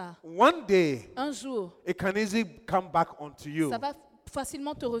comme ça. One day, Un jour, it can easily come back onto you. ça va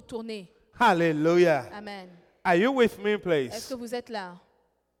facilement te retourner. Hallelujah. Amen. Are you with me, Est-ce please? que vous êtes là?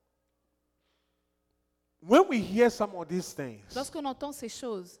 When we hear some of these things, Lorsqu'on entend ces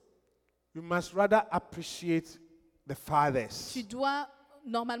choses, we must rather appreciate the fathers, tu dois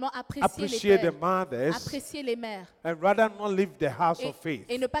normalement apprécier les appreciate the pères, mothers, apprécier les mères and rather not leave the house et, of faith.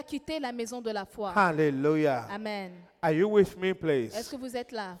 et ne pas quitter la maison de la foi. Hallelujah. Amen. Are you with me, Est-ce please? que vous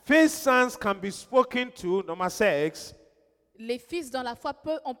êtes là? Faith sons can be spoken to, number 6, Les fils dans la foi,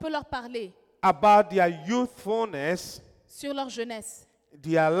 on peut leur parler about their youthfulness, sur leur jeunesse,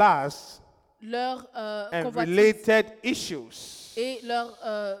 their lust, leurs and convoitises related issues. et leurs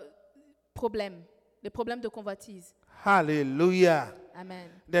problèmes, les problèmes de convoitise. Hallelujah. Amen.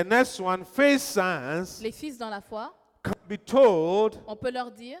 The next one, faith sons Les fils dans la foi, can be told on peut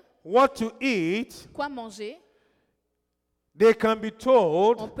leur dire what to eat. quoi manger, They can be on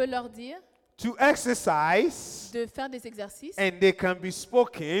told peut leur dire to exercise, de faire des exercices and they can be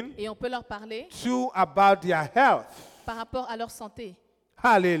spoken et on peut leur parler to about their health. par rapport à leur santé.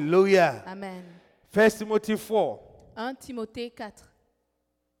 Hallelujah. Amen. 1 Timothy 4. 1 Timothée 4,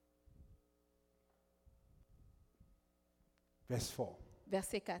 Verse 4.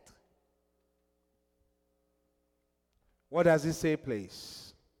 verset 4. What does it say,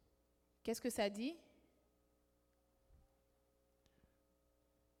 please? Qu'est-ce que ça dit?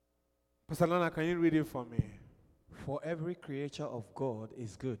 Pastor Lana, can you read it for me? For every creature of God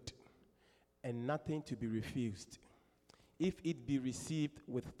is good, and nothing to be refused, if it be received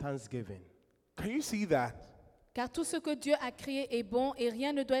with thanksgiving. Can you see that? Car tout ce que Dieu a créé est bon et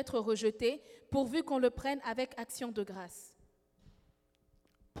rien ne doit être rejeté, pourvu qu'on le prenne avec action de grâce.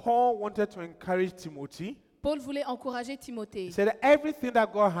 Paul wanted to encourage Timothy. Paul voulait encourager Timothée. He said everything that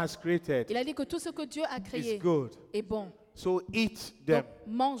God has created Il a dit que tout ce que Dieu a is créé good. est bon. So eat Donc, them.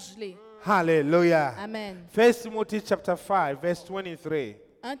 mange-les. Hallelujah. Amen. 1 Timothy chapter 5, verse 23.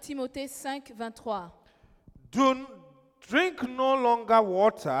 1 Timothée 5, 23. Drink no longer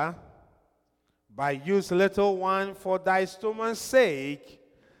water, but use little wine for thy stomach's sake,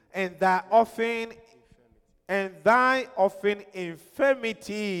 and thy often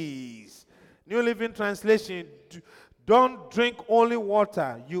infirmities. New Living Translation. Don't drink only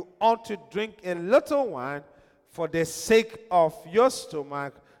water. You ought to drink a little wine for the sake of your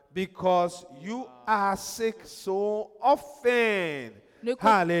stomach, because you are sick so often.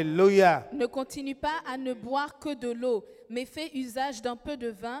 Hallelujah. Ne continue pas à ne boire que de l'eau, mais fais usage d'un peu de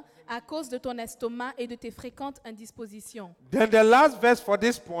vin à cause de ton estomac et de tes fréquentes indispositions. Then the last verse for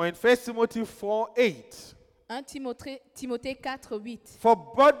this point, 1 Timothy 4:8. 1 Timothée 4, 8. For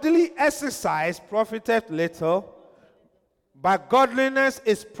bodily exercise profiteth little, but godliness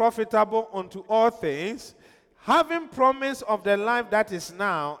is profitable unto all things, having promise of the life that is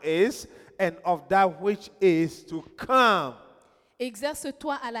now is, and of that which is to come.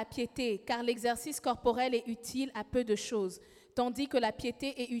 Exerce-toi à la piété, car l'exercice corporel est utile à peu de choses, tandis que la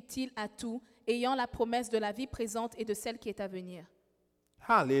piété est utile à tout, ayant la promesse de la vie présente et de celle qui est à venir.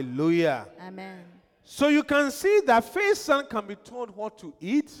 Hallelujah. Amen. So you can see that faith son can be told what to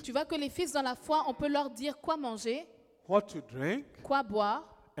eat, Tu vois que les fils dans la foi, on peut leur dire quoi manger, what to drink, quoi boire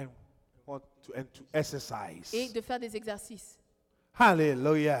and to exercise. et de faire des exercices.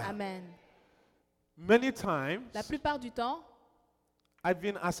 Hallelujah. Amen. Many times, La plupart du temps, I've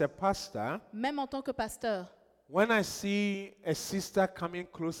been as a pastor, même en tant que pasteur, when I see a sister coming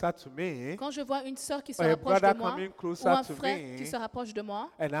closer to me, quand je vois une sœur qui se or a rapproche de brother moi, coming ou closer un to frère me, qui se rapproche de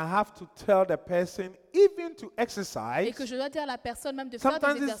moi, and I have to tell the person even to et exercise, que je dois dire à la personne même de faire des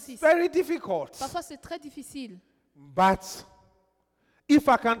sometimes it's exercices. very difficult. Parfois, c'est très difficile. But if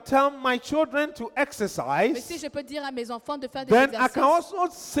I can tell my children to Mais si exercise, je peux dire à mes enfants de faire des then I exercices, can also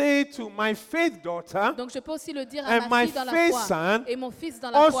say to my faith daughter donc je peux aussi le dire à and ma my fille dans la faith foi son et mon fils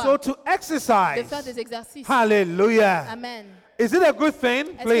dans la also foi to de faire exercise. des exercices. Hallelujah. Amen. Is it a good thing?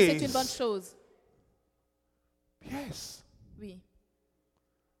 Est-ce que c'est une bonne Please. chose? Yes. Oui.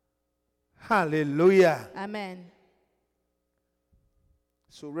 Hallelujah. Amen.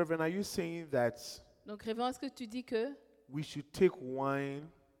 So, Reverend, are you saying that Donc, Révérend, est-ce que tu dis que we should take wine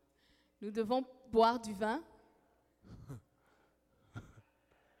nous devons boire du vin?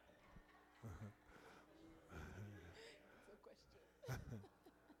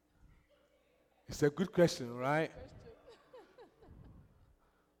 It's a good question, right?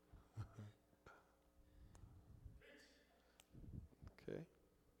 Okay.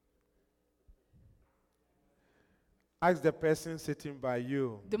 Ask the person sitting by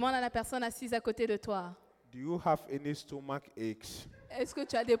you, Demande à la personne assise à côté de toi. do you have any stomach aches? Est-ce que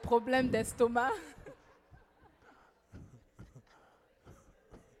tu as des problèmes d'estomac?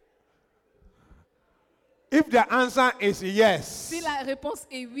 If the answer is yes, Si la réponse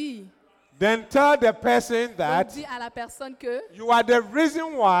est oui, then tell the person donc that dis à la personne que you are the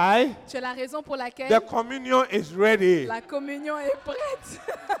reason why tu es la raison pour laquelle the communion is ready. la communion est prête.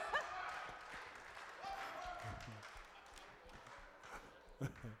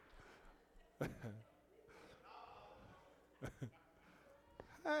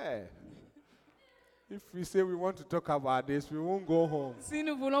 Hey, if we say we want to talk about this, we won't go home. Si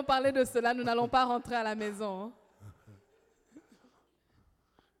nous voulons parler de cela, nous n'allons pas rentrer à la maison.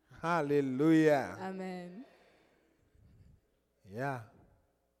 Hallelujah. Amen. Yeah.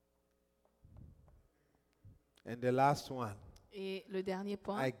 And the last one Et le dernier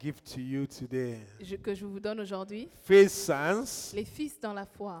point I give to you today. que je vous donne aujourd'hui, Faith sons les fils dans la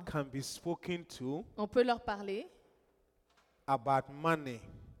foi. can be spoken to On peut leur parler about money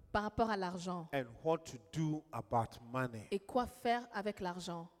par rapport à l'argent and what to do about money. et quoi faire avec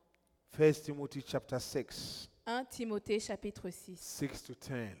l'argent. 1 Timothy chapter 6, 1 Timothée chapitre 6, 6 to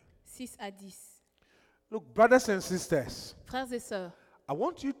 10. 6 à 10. Look, brothers and sisters, Frères et sœurs, I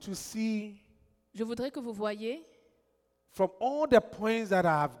want you to see je voudrais que vous voyiez, from all the points that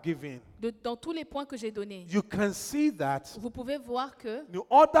I have given, dans tous les points que j'ai donnés, you can see that vous pouvez voir que in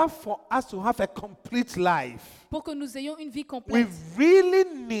order for us to have a complete life, pour que nous ayons une vie we complète, really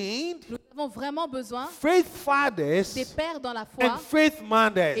need nous avons vraiment besoin faith des fathers pères dans la foi and faith et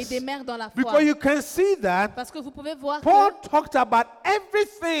mothers. des mères dans la foi. Because you can see that Parce que vous pouvez voir Paul que talked about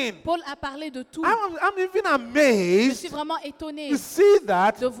everything. Paul a parlé de tout. I'm even Je amazed suis vraiment étonnée to see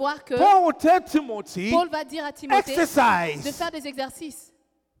that de voir que Paul will tell Timothy, Paul va dire à Timothée de exercise. faire des exercices.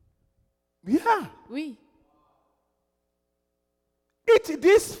 Yeah. Oui, Eat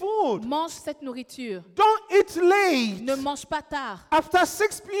this food. mange cette nourriture. Don't eat late. Ne mange pas tard. After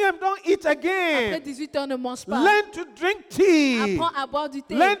 6 p.m., don't eat Après again. 18 heures, ne mange pas. Learn to drink tea. Apprends à boire du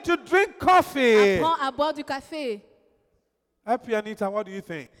thé. Learn to drink coffee. Apprends à boire du café. Happy Anita, what do you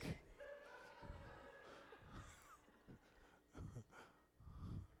think?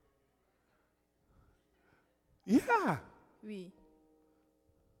 Yeah. Oui.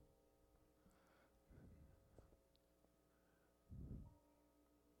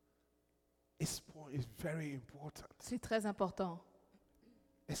 It's very important. C'est très important.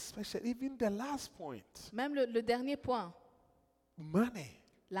 Especially even the last point. Même le dernier point, Money.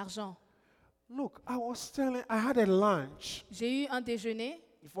 l'argent. Look, I had a lunch J'ai eu un déjeuner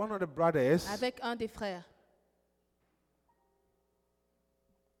with one of the brothers avec un des frères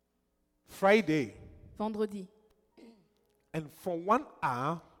Friday. vendredi. And for 1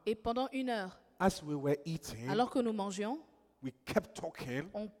 hour, Et pendant 1 heure, as we were eating, alors que nous mangions, we kept talking.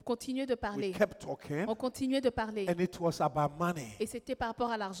 on continuait de We parler. kept talking. On continuait de parler. And it was about money. Et c'était par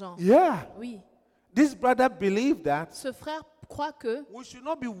rapport à l'argent. Yeah. Oui. This brother believed that Ce frère croit que we should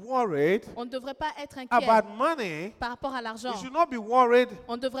not be worried on ne devrait pas être inquiet about money. par rapport à l'argent. We should not be worried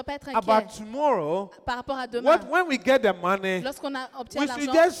On ne devrait pas être about inquiet tomorrow. par rapport à demain. When we get the money, Lorsqu'on obtient we should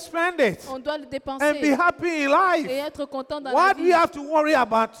l'argent, just spend it on doit le and be dépenser happy in et life. être content dans Why la do we vie. have to worry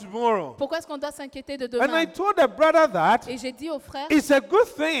about tomorrow? Pourquoi est-ce qu'on doit s'inquiéter de And I demain? told the brother that Et j'ai dit au frère, it's a good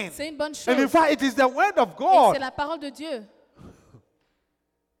thing. c'est une bonne chose. And in fact, it is the word of Et God. c'est la parole de Dieu.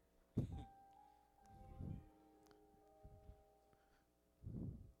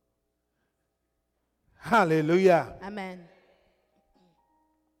 Hallelujah. Amen.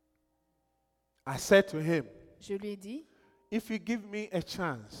 I said to him, Je lui ai dit, if you give me a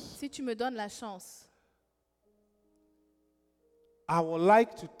chance, si tu me donnes la chance, I would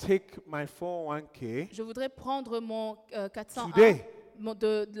like to take my 401k je voudrais prendre mon 401 today.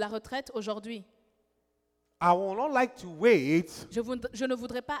 de la retraite aujourd'hui. I would not like to wait Je ne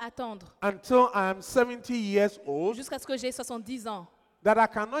voudrais pas attendre until I am 70 years old, jusqu'à ce que j'ai 70 ans. that I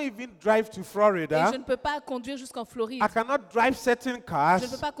cannot even drive to Et Florida. je ne peux pas conduire jusqu'en Floride. I cannot drive certain Je ne peux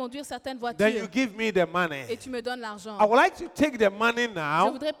cars. pas conduire certaines Then you voitures. give me the money. Et tu me donnes l'argent. I would like to take the money Je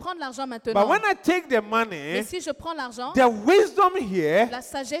now, voudrais prendre l'argent but maintenant. when I take the Mais money, si je prends l'argent, the wisdom here la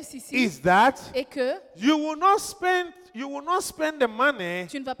sagesse ici is that est que you will not spend the money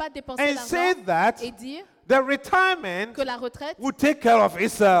tu ne vas pas dépenser and say l'argent that et dire the retirement que la retraite will take care of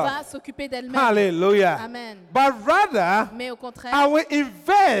itself. va s'occuper d'elle-même. Hallelujah. Amen. But rather, Mais au contraire, I will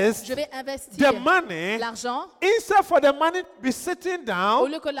invest je vais investir the money l'argent instead for the money to be sitting au down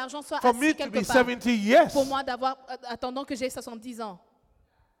lieu que l'argent soit for me assis to be quelque part 70 years. pour moi d'avoir attendant que j'ai 70 ans.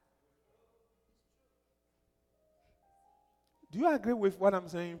 Do you agree with what I'm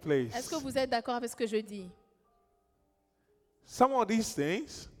saying, please? Est-ce que vous êtes d'accord avec ce que je dis? Some of these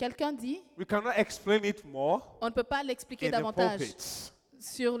things, Quelqu'un dit, we cannot explain it more on ne peut pas l'expliquer in the davantage pulpits.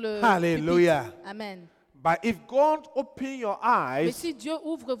 sur le Hallelujah. pupitre. Amen. But if God open your Mais eyes si Dieu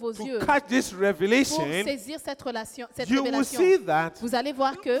ouvre vos yeux to catch this pour revelation, saisir cette you will révélation, see that. vous allez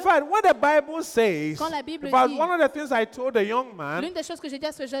voir que In fact, what the Bible says, Quand la Bible in fact, dit- one of the things I told the young man, l'une des choses que j'ai dit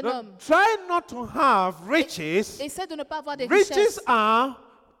à ce jeune homme, try not to have riches. essaie de ne pas avoir des Riches richesses. are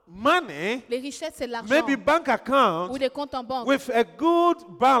money, Les richesses, c'est l'argent maybe bank ou account des comptes en banque with a good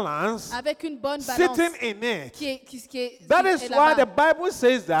balance avec une bonne balance sitting in it. qui est That est is why the là-bas. Bible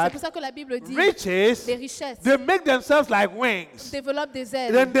says C'est that pour ça que la Bible dit riches, les richesses they make themselves like wings. développent des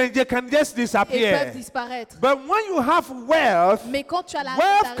Then ailes they can just et peuvent disappear. disparaître. But when you have wealth, Mais quand tu as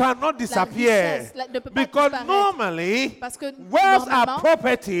wealth cannot disappear. richesse ne peut pas Because disparaître. normally, Parce que wealth are normalement,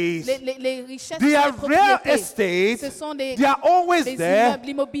 properties. les richesses They sont are des real propriétés. estate. Ce sont des They are always des there. immeubles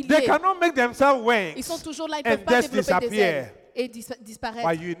immobiliers. They cannot make themselves Ils sont wings toujours là, ils and ne peuvent pas just développer des disappear. ailes et disparaître.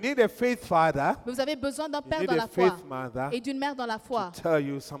 But you need a faith father Mais vous avez besoin d'un You père need dans a la foi faith mother et d'une mère dans la foi to tell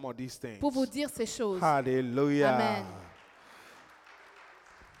you some of these things. pour vous dire ces choses. Hallelujah. Amen.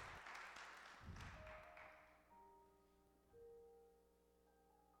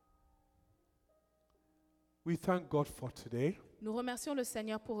 We thank God for today. Nous remercions le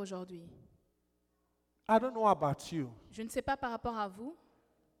Seigneur pour aujourd'hui. I don't know about you, Je ne sais pas par rapport à vous,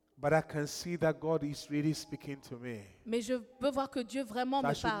 but I can see that God is really speaking to me. mais je peux voir que Dieu vraiment So I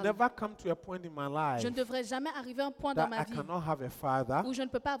me should parle. never come to a point in my life Je ne devrais jamais arriver à un point dans that ma I vie cannot have a father, où je ne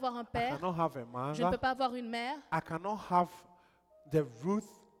peux pas avoir un I père, cannot have a je ne peux mother, pas avoir une mère, I cannot have the Ruth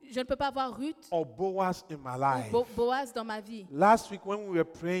je ne peux pas avoir Ruth or Boaz in my ou life. Boaz dans ma vie. Last week when we were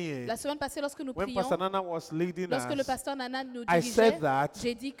praying, La semaine passée, lorsque nous when prions, Pastor Nana was leading lorsque le us, pasteur Nana nous I dirigeait, said that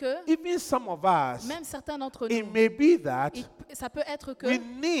j'ai dit que even some of us, même certains d'entre it nous, may be that ça peut être que we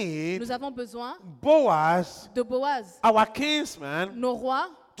need nous avons besoin Boaz, de Boaz, our kinsman, nos rois,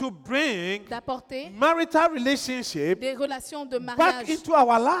 to bring d'apporter marital relationship des relations de back mariage into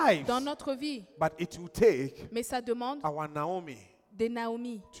our lives. dans notre vie. But it will take Mais ça demande our Naomi des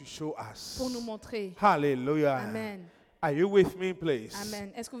Naomi to show us. pour nous montrer. Hallelujah. Amen. Are you with me, please?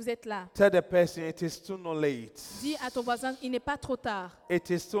 Amen. Est-ce que vous êtes là? Tell the person it is still not late. Dis à ton voisin, il n'est pas trop tard. It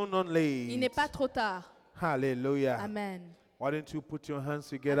is still not Il n'est late. pas trop tard. Hallelujah. Amen. Why don't you put your hands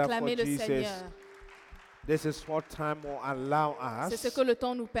together for Acclamez le Jesus? Seigneur. This is what time will allow C'est ce us. que le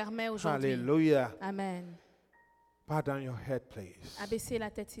temps nous permet aujourd'hui. Hallelujah. Amen. Bow down your head, please. Abaissez la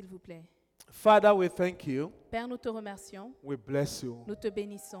tête, s'il vous plaît. Father, we thank you. Père, nous te remercions. We bless you. Nous te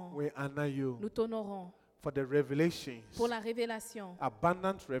bénissons. We honor you Nous t'honorons for the revelations, pour la révélation,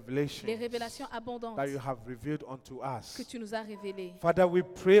 abundant les revelations révélations abondantes that you have revealed unto que us. tu nous as révélées. Father, we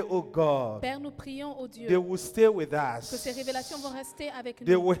pray, oh God, Père, nous prions au Dieu they will stay with que ces us. révélations vont rester avec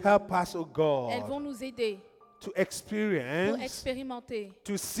They nous. will help us, oh Elles God, vont nous aider to pour experience, expérimenter,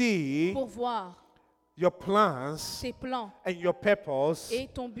 to see pour voir your plans tes plans and your purpose et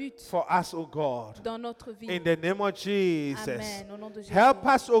ton but for us, oh God. dans notre vie. In the name of Jesus. Amen. Au nom de Jésus. Help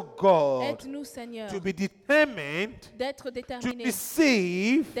us, oh God, Aide-nous, Seigneur, to be determined d'être to déterminés,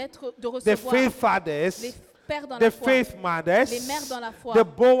 receive de the recevoir faith les fathers, pères dans the la foi, faith mothers, les mères dans la foi, the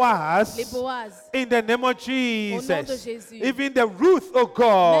Boaz, les Boaz, in the name of au nom de Jesus. Jésus. Even the Ruth, oh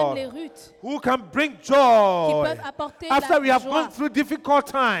Même les God, Ruth who can bring qui joy peuvent apporter after we la have joie gone through difficult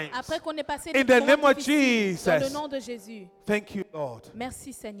times. après qu'on ait passé In des the name moments of difficiles. Dans le Jesus. nom de Jésus. Thank you, Lord.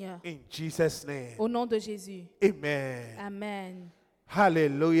 Merci, Seigneur. In Jesus' name. Au nom de Jésus. Amen. Amen.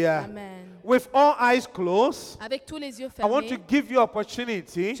 Hallelujah. Amen. With all eyes closed, Avec tous les yeux I want to fermés, give you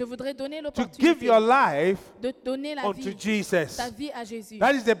opportunity je voudrais donner to give l'opportunité your life de donner la unto vie, Jesus. ta vie à Jésus.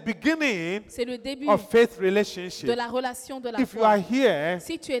 That is the beginning C'est le début of faith de relationship. la relation de la If you are foi. here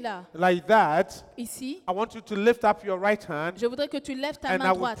Si tu es là, like that, ici, I want you to lift up your right hand je voudrais que tu lèves ta and I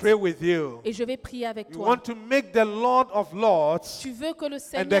main will droite pray with you. et je vais prier avec You toi. want to make the Lord of Lords Tu veux que le the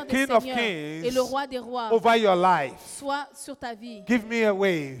Seigneur des King of Seigneurs Kings et le Roi des Rois over your life. soit sur ta vie. Give me a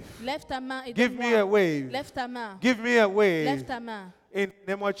wave. Lève ta main et Give me a donne-moi. wave. Lève ta main. Give me a Lève wave. ta main. In the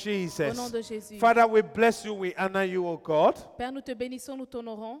name of Au Jesus. nom de Jésus. Father, we bless you. We honor you, O God. Père, nous te bénissons, nous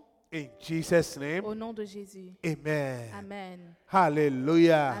t'honorons. In Jesus' name. Au nom de Jésus. Amen. Amen.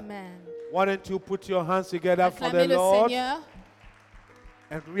 Hallelujah. Amen. Why don't you put your hands together for Acclamez the le Lord? Seigneur.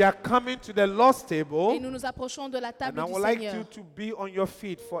 And we are coming to the Lord's table. Et nous nous approchons de la And table I du would like Seigneur. you to be on your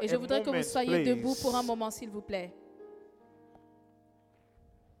feet for Et je a voudrais que vous moment, soyez debout pour un please. moment, s'il vous plaît.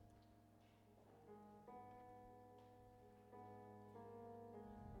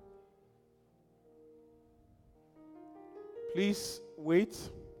 Please wait.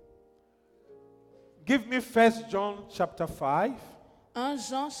 Give me 1 John chapter 5. 1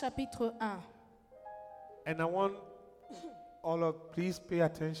 Jean chapitre 1. And I want all of, please pay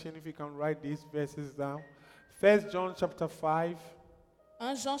attention if you can write these verses down. 1 John chapter 5,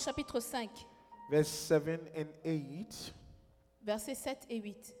 1 Jean chapitre 5, verse 7 and 8. versets 7 et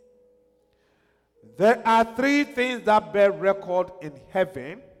 8. There are three things that bear record in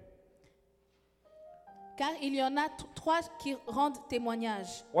heaven: Car il y en a trois qui rendent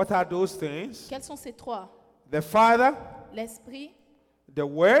témoignage. what are those things? Quels sont ces trois? The Father, L'Esprit, the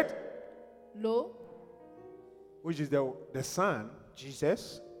Word, l'eau, which is the Son,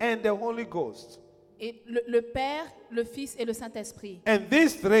 Jesus, and the Holy Ghost. et le Père, le Fils et le Saint-Esprit. And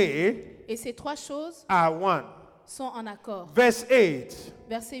these three Et ces trois choses are one. sont en accord. Verse 8.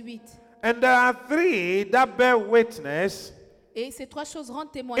 Verset 8. And there are three that bear witness Et ces trois choses rendent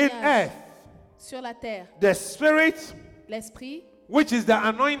in témoignage earth: sur la terre. the Spirit, L'Esprit, which is the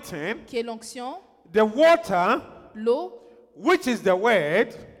anointing, qui est l'onction, the water, l'eau, which is the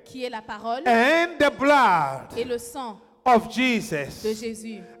Word, qui est la parole, and the blood et le sang of de Jesus.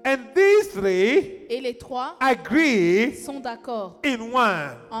 Jésus. And these three Et les trois agree sont d'accord in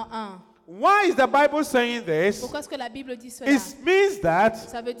one. en un. Why is the Bible saying this? Pourquoi est-ce que la Bible dit cela? It means that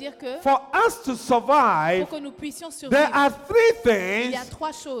Ça veut dire que for us to survive, pour que nous puissions there survivre, are three il y a things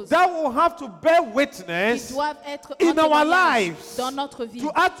trois choses that will have to bear qui witness doivent être in en our témoignage lives dans notre vie to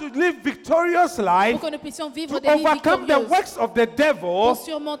us to live victorious life, pour que nous puissions vivre to des vies overcome the victorieuses, works of the devil, pour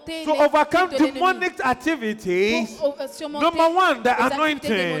surmonter to les overcome activités de l'ennemi, demonic activities. pour surmonter Number one, the les activités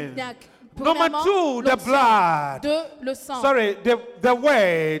anointing. démoniaques. Number Premièrement, two, the l'onction. blood. Deux, le sang. Sorry, the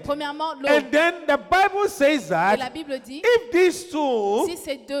word. Premièrement, l'eau. And then the Bible says Et la that Bible dit, if these two si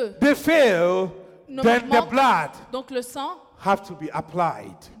ces deux they fail, ne then the manquent, blood donc le sang have to be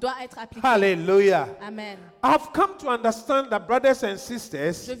applied. doit être appliqué. Hallelujah. Amen. I've come to understand that, brothers and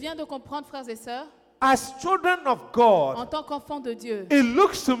sisters, Je viens de comprendre, frères et sœurs, as children of en God, tant qu'enfant de Dieu, it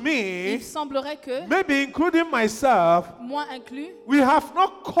looks to me, il semblerait que, maybe including myself, moi inclus, we have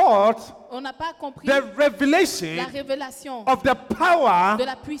not caught on n'a pas compris the la revelation révélation of the power de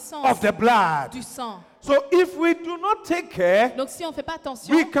la puissance of the blood. du sang. So if we do not take care, Donc si on ne fait pas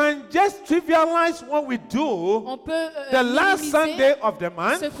attention, we can just trivialize what we do on peut the last minimiser Sunday of the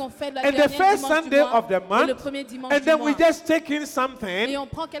month ce qu'on fait le and the dernier first dimanche du Sunday mois of the et le month, premier dimanche and du then mois. we just take in Et something, on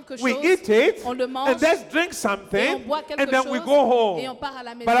prend quelque chose, we eat it, on le mange, and just drink et on something, boit quelque and then chose, we go home. et on part à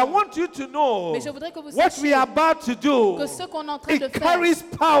la maison. But I want you to know Mais je voudrais que vous what sachiez we are about to do. que ce qu'on est en train de It faire carries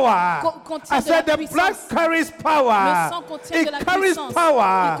power. contient I de la said the blood puissance. carries power. Le sang contient de la It carries puissance.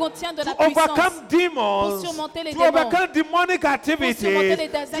 power Il contient de la to puissance overcome demons, pour surmonter les to démons, overcome demonic activities, surmonter les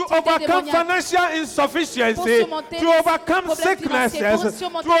to activités overcome démoniaques, financial pour insufficiency, surmonter to les overcome problèmes financiers, pour sicknesses,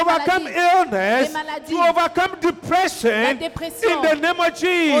 surmonter to les overcome maladies, illness, les maladies, to overcome la depression dépression, in the name of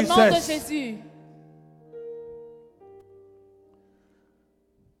au nom de Jesus. Jésus.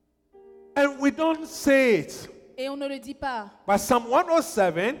 And we don't say it. Et on ne le dit pas. But Psalm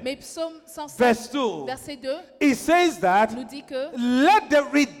 107, Mais Psaume 107, verse 2, verset 2, it says that, nous dit que let the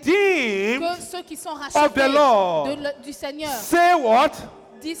redeemed ceux qui sont of rachetés the Lord du Seigneur say what?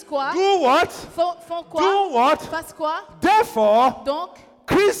 disent quoi? Do what? Font quoi? Do what? Fassent quoi? Therefore, Donc,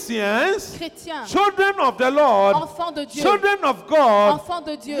 Christians, chrétiens, children of the Lord, enfants de Dieu, children of God, enfants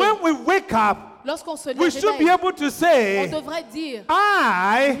de Dieu, when we wake up, lorsqu'on se we should be réveille, able to on say, devrait dire,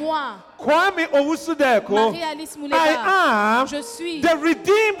 I, moi, Kwame Owusudeko, Marie-Alice I Mouleba, am je suis the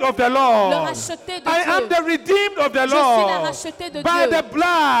redeemed of the le Lord. racheté de I am Dieu. the redeemed of the Je suis la Lord. rachetée de By Dieu. the blood.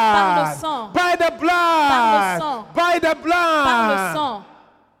 Par le sang. By the blood. Par le sang. By the blood. Par le sang.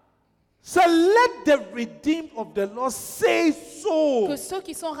 So let the redeemed of the Lord say so. Que ceux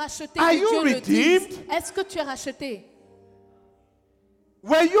qui sont rachetés Are de you Dieu le redeemed? disent. Est-ce que tu es racheté?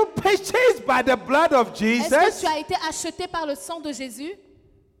 Were you purchased by the blood of Est-ce que Jesus? tu as été acheté par le sang de Jésus?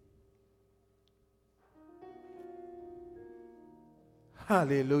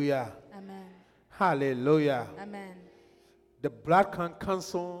 Hallelujah. Amen. Hallelujah. Amen. The blood can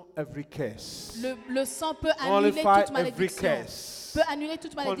cancel every curse. Le sang peut annuler Nullify toute every malédiction. curse. Peut annuler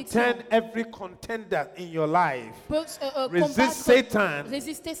toute malédiction. Contend every contender in your life. Peut Resist combattre, Satan.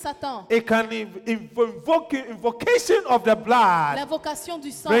 résister Satan. It can invocation of the blood L'invocation du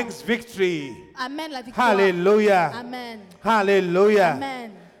sang brings victory. amène la victoire. Hallelujah. Amen. Hallelujah.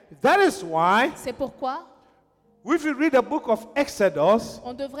 Amen. That is why, C'est pourquoi if you read the book of Exodus,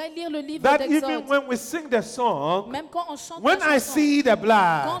 on devrait lire le livre that even d'Exode. when we sing the song, Même quand on chante when la I chanson, see the quand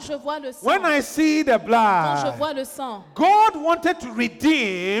blood, je vois le sang, when I see the quand je blood, vois le sang, God wanted to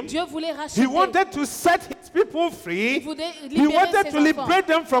redeem. Dieu voulait racheter. He wanted to set his people Il free. voulait He libérer wanted ses to enfants. liberate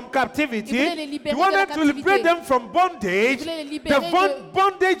them from captivity. Il voulait les He libérer de la wanted to captivité. liberate them from bondage. Il voulait les The libérer de-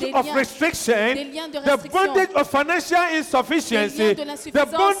 bondage des of liens- restriction. des liens de The restriction. bondage of financial insufficiency. Des liens de The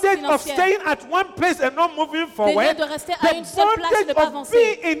l'insuffisance bondage of financière. staying at one place and not moving Des forward. liens de rester à The une seule place et de bondage pas of avancer.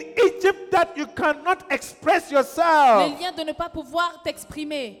 being in Egypt that you cannot express yourself. Les liens de ne pas pouvoir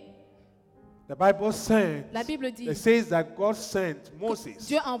t'exprimer. The Bible says, La Bible dit, it says that God sent Moses.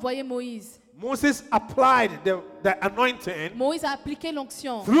 Dieu a envoyé Moïse. Moses applied the anointing Moïse a appliqué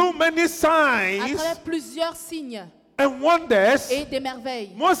l'onction through many à signs travers plusieurs signes and wonders, et des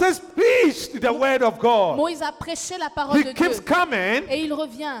merveilles. Moses preached the word of God. Moïse a prêché la parole He de keeps Dieu. coming Et il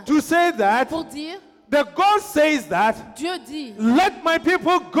revient to say that pour dire, the God says that, Dieu dit, let my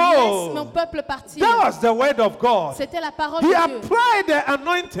people laisse mon go. peuple partir. That was the word of God. C'était la parole He de Dieu. applied the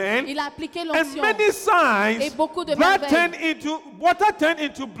anointing, Il a appliqué and l'onction. many Et signs. beaucoup de Blood merveilles. water turned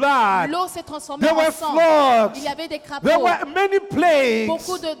into blood. L'eau s'est transformée There en were sang. floods. Il y avait des There crapauds. were many plagues.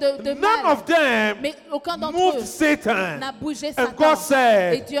 Beaucoup de None mal. of them Mais aucun d'entre moved eux Satan. n'a bougé And God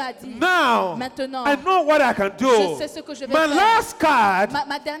Satan. Et said, Dieu a dit, now maintenant, I know what I can je do. sais ce que je vais My faire. last card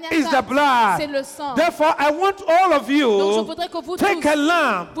Ma dernière is the carte, blood. c'est le sang. Therefore, I want all of Donc je you voudrais que vous take tous, a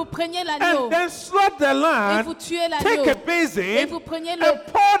lamb vous preniez l'agneau and then slaughter the et lamb, vous tuez take l'agneau a basin et vous preniez le and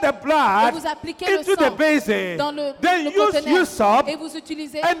pour the et blood vous appliquez le into the sang basin. dans le Then use conteneur hyssop et vous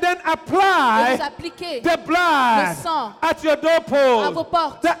utilisez and then et vous apply appliquez the blood le sang at your à doorpost. vos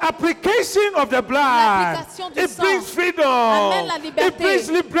portes. The application of the blood, L'application du it sang brings freedom, amène la it liberté.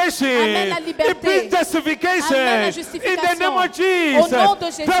 brings liberation, Amène la liberté. it brings justification. Amène la In justification. the name of Au Jesus. nom de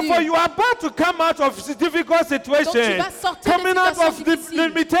Jésus. Therefore, you are about to come out of difficult situations, vas sortir coming des out of situations the difficiles,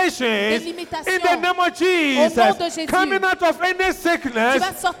 limitations. des In limitations. the name of Jesus, Au nom de Jésus. coming out of any sickness. Tu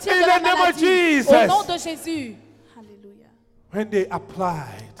vas sortir In de la the name of maladie. Jesus. Au nom de Jésus. Alléluia. When they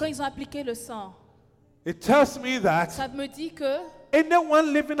applied, Quand ils ont appliqué le sang, it tells me that ça me dit que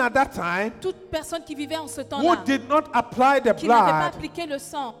anyone living at that time toute personne qui vivait en ce who temps-là, did not apply the qui n'avait pas blood appliqué le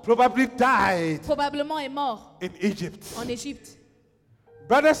sang, probably died probablement est mort in Egypt. en Égypte.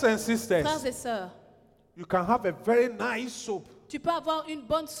 Brothers and sisters, Frères et sœurs, you can have a very nice soup tu peux avoir une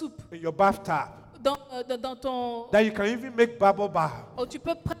bonne soupe in your bathtub dans ton... that you can even make bubble bath Oh, tu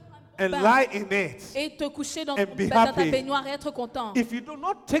peux prendre un and bain lie in it. et te coucher dans and be ta happy. baignoire et être content. If you do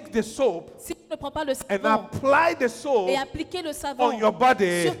not take the soap Si tu ne prends pas le and savon apply the soap et appliquer le savon on your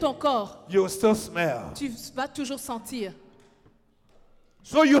body, sur ton corps, you will still smell. tu vas toujours sentir.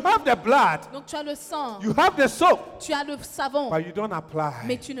 So you have the blood, Donc tu as le sang, you have the soap, tu as le savon, but you don't apply.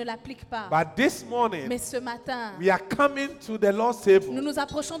 mais tu ne l'appliques pas. But this morning, Mais ce matin, we are coming to the Lord's table. nous nous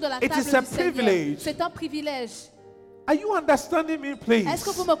approchons de la It table is a du Seigneur. privilege. C'est un privilège. Are you understanding me, please? Est-ce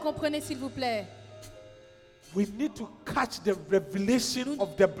que vous me comprenez, s'il vous plaît? We need to catch the revelation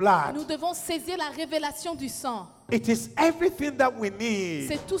of the blood. Nous devons saisir la révélation du sang. It is everything that we need.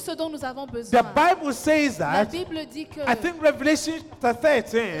 C'est tout ce dont nous avons The besoin. Bible says La that, Bible dit que, I think Revelation chapter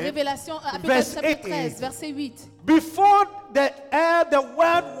 13, Révélation, verse chapitre 13, 8. verset 8. before the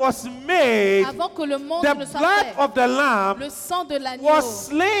world was made, Avant que le monde the ne soit blood fait, of the Lamb le sang de l'agneau was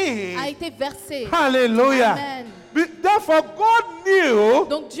slain. a été versé. Hallelujah. Amen. Therefore, God knew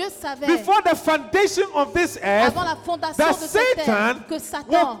Donc Dieu savait, before the foundation of this earth avant la fondation that de cette terre, Satan que will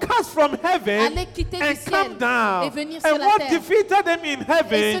Satan cast from heaven allait quitter du and ciel come down. et venir sur And la what terre. defeated them in Et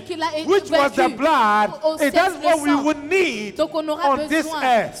heaven, ce qu'il a which was the vaincu blood, au and ciel, that's le what we sang. would need Donc on aura on this besoin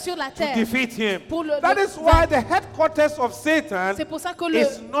earth sur la to terre defeat him. pour le That is why vaincre. the headquarters of Satan C'est pour ça que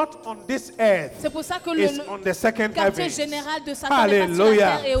is not on this earth. c'est pour ça que It's le on the second quartier heaven. général de Satan n'est pas sur la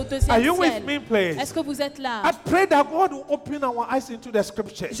Hallelujah. terre et au Are deuxième you with ciel. me, please? Est-ce que vous êtes là? I pray that God will open our eyes into the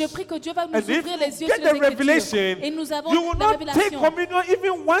scriptures. Je prie que Dieu va nous And if ouvrir you les yeux get sur the les Écritures. revelation, Et nous avons you will la not take révélation. communion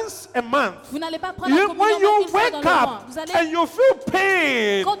even once a month. Vous n'allez pas prendre la You, communion when même you une fois dans wake le mois. up Vous allez and you feel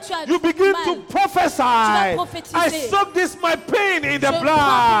pain, Quand tu as you begin mal, to prophesy. prophétiser. I soak this my pain in the Je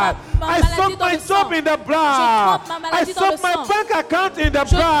blood. trempe ma I maladie soak dans my le job sang. in the blood. trempe ma I maladie dans soak le my sang. bank account in the trempe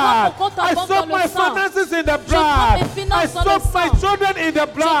blood. mon compte en I banque soak dans le my sang. finances in the trempe blood. mes finances I dans le soak my sang. children in the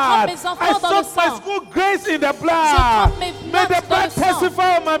blood. trempe mes enfants I dans le soak my sang. school grades in the blood. trempe mes May the notes dans blood le sang. testify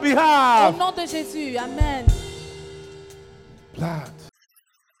on my Au behalf. nom de Jésus. Amen. Blood.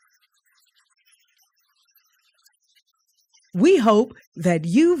 We hope that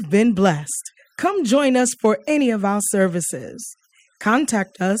you've been blessed. Come join us for any of our services.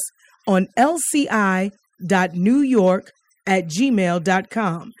 Contact us on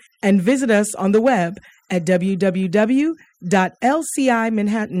lci.newyork@gmail.com and visit us on the web at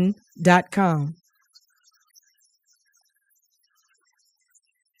www.lcimanhattan.com.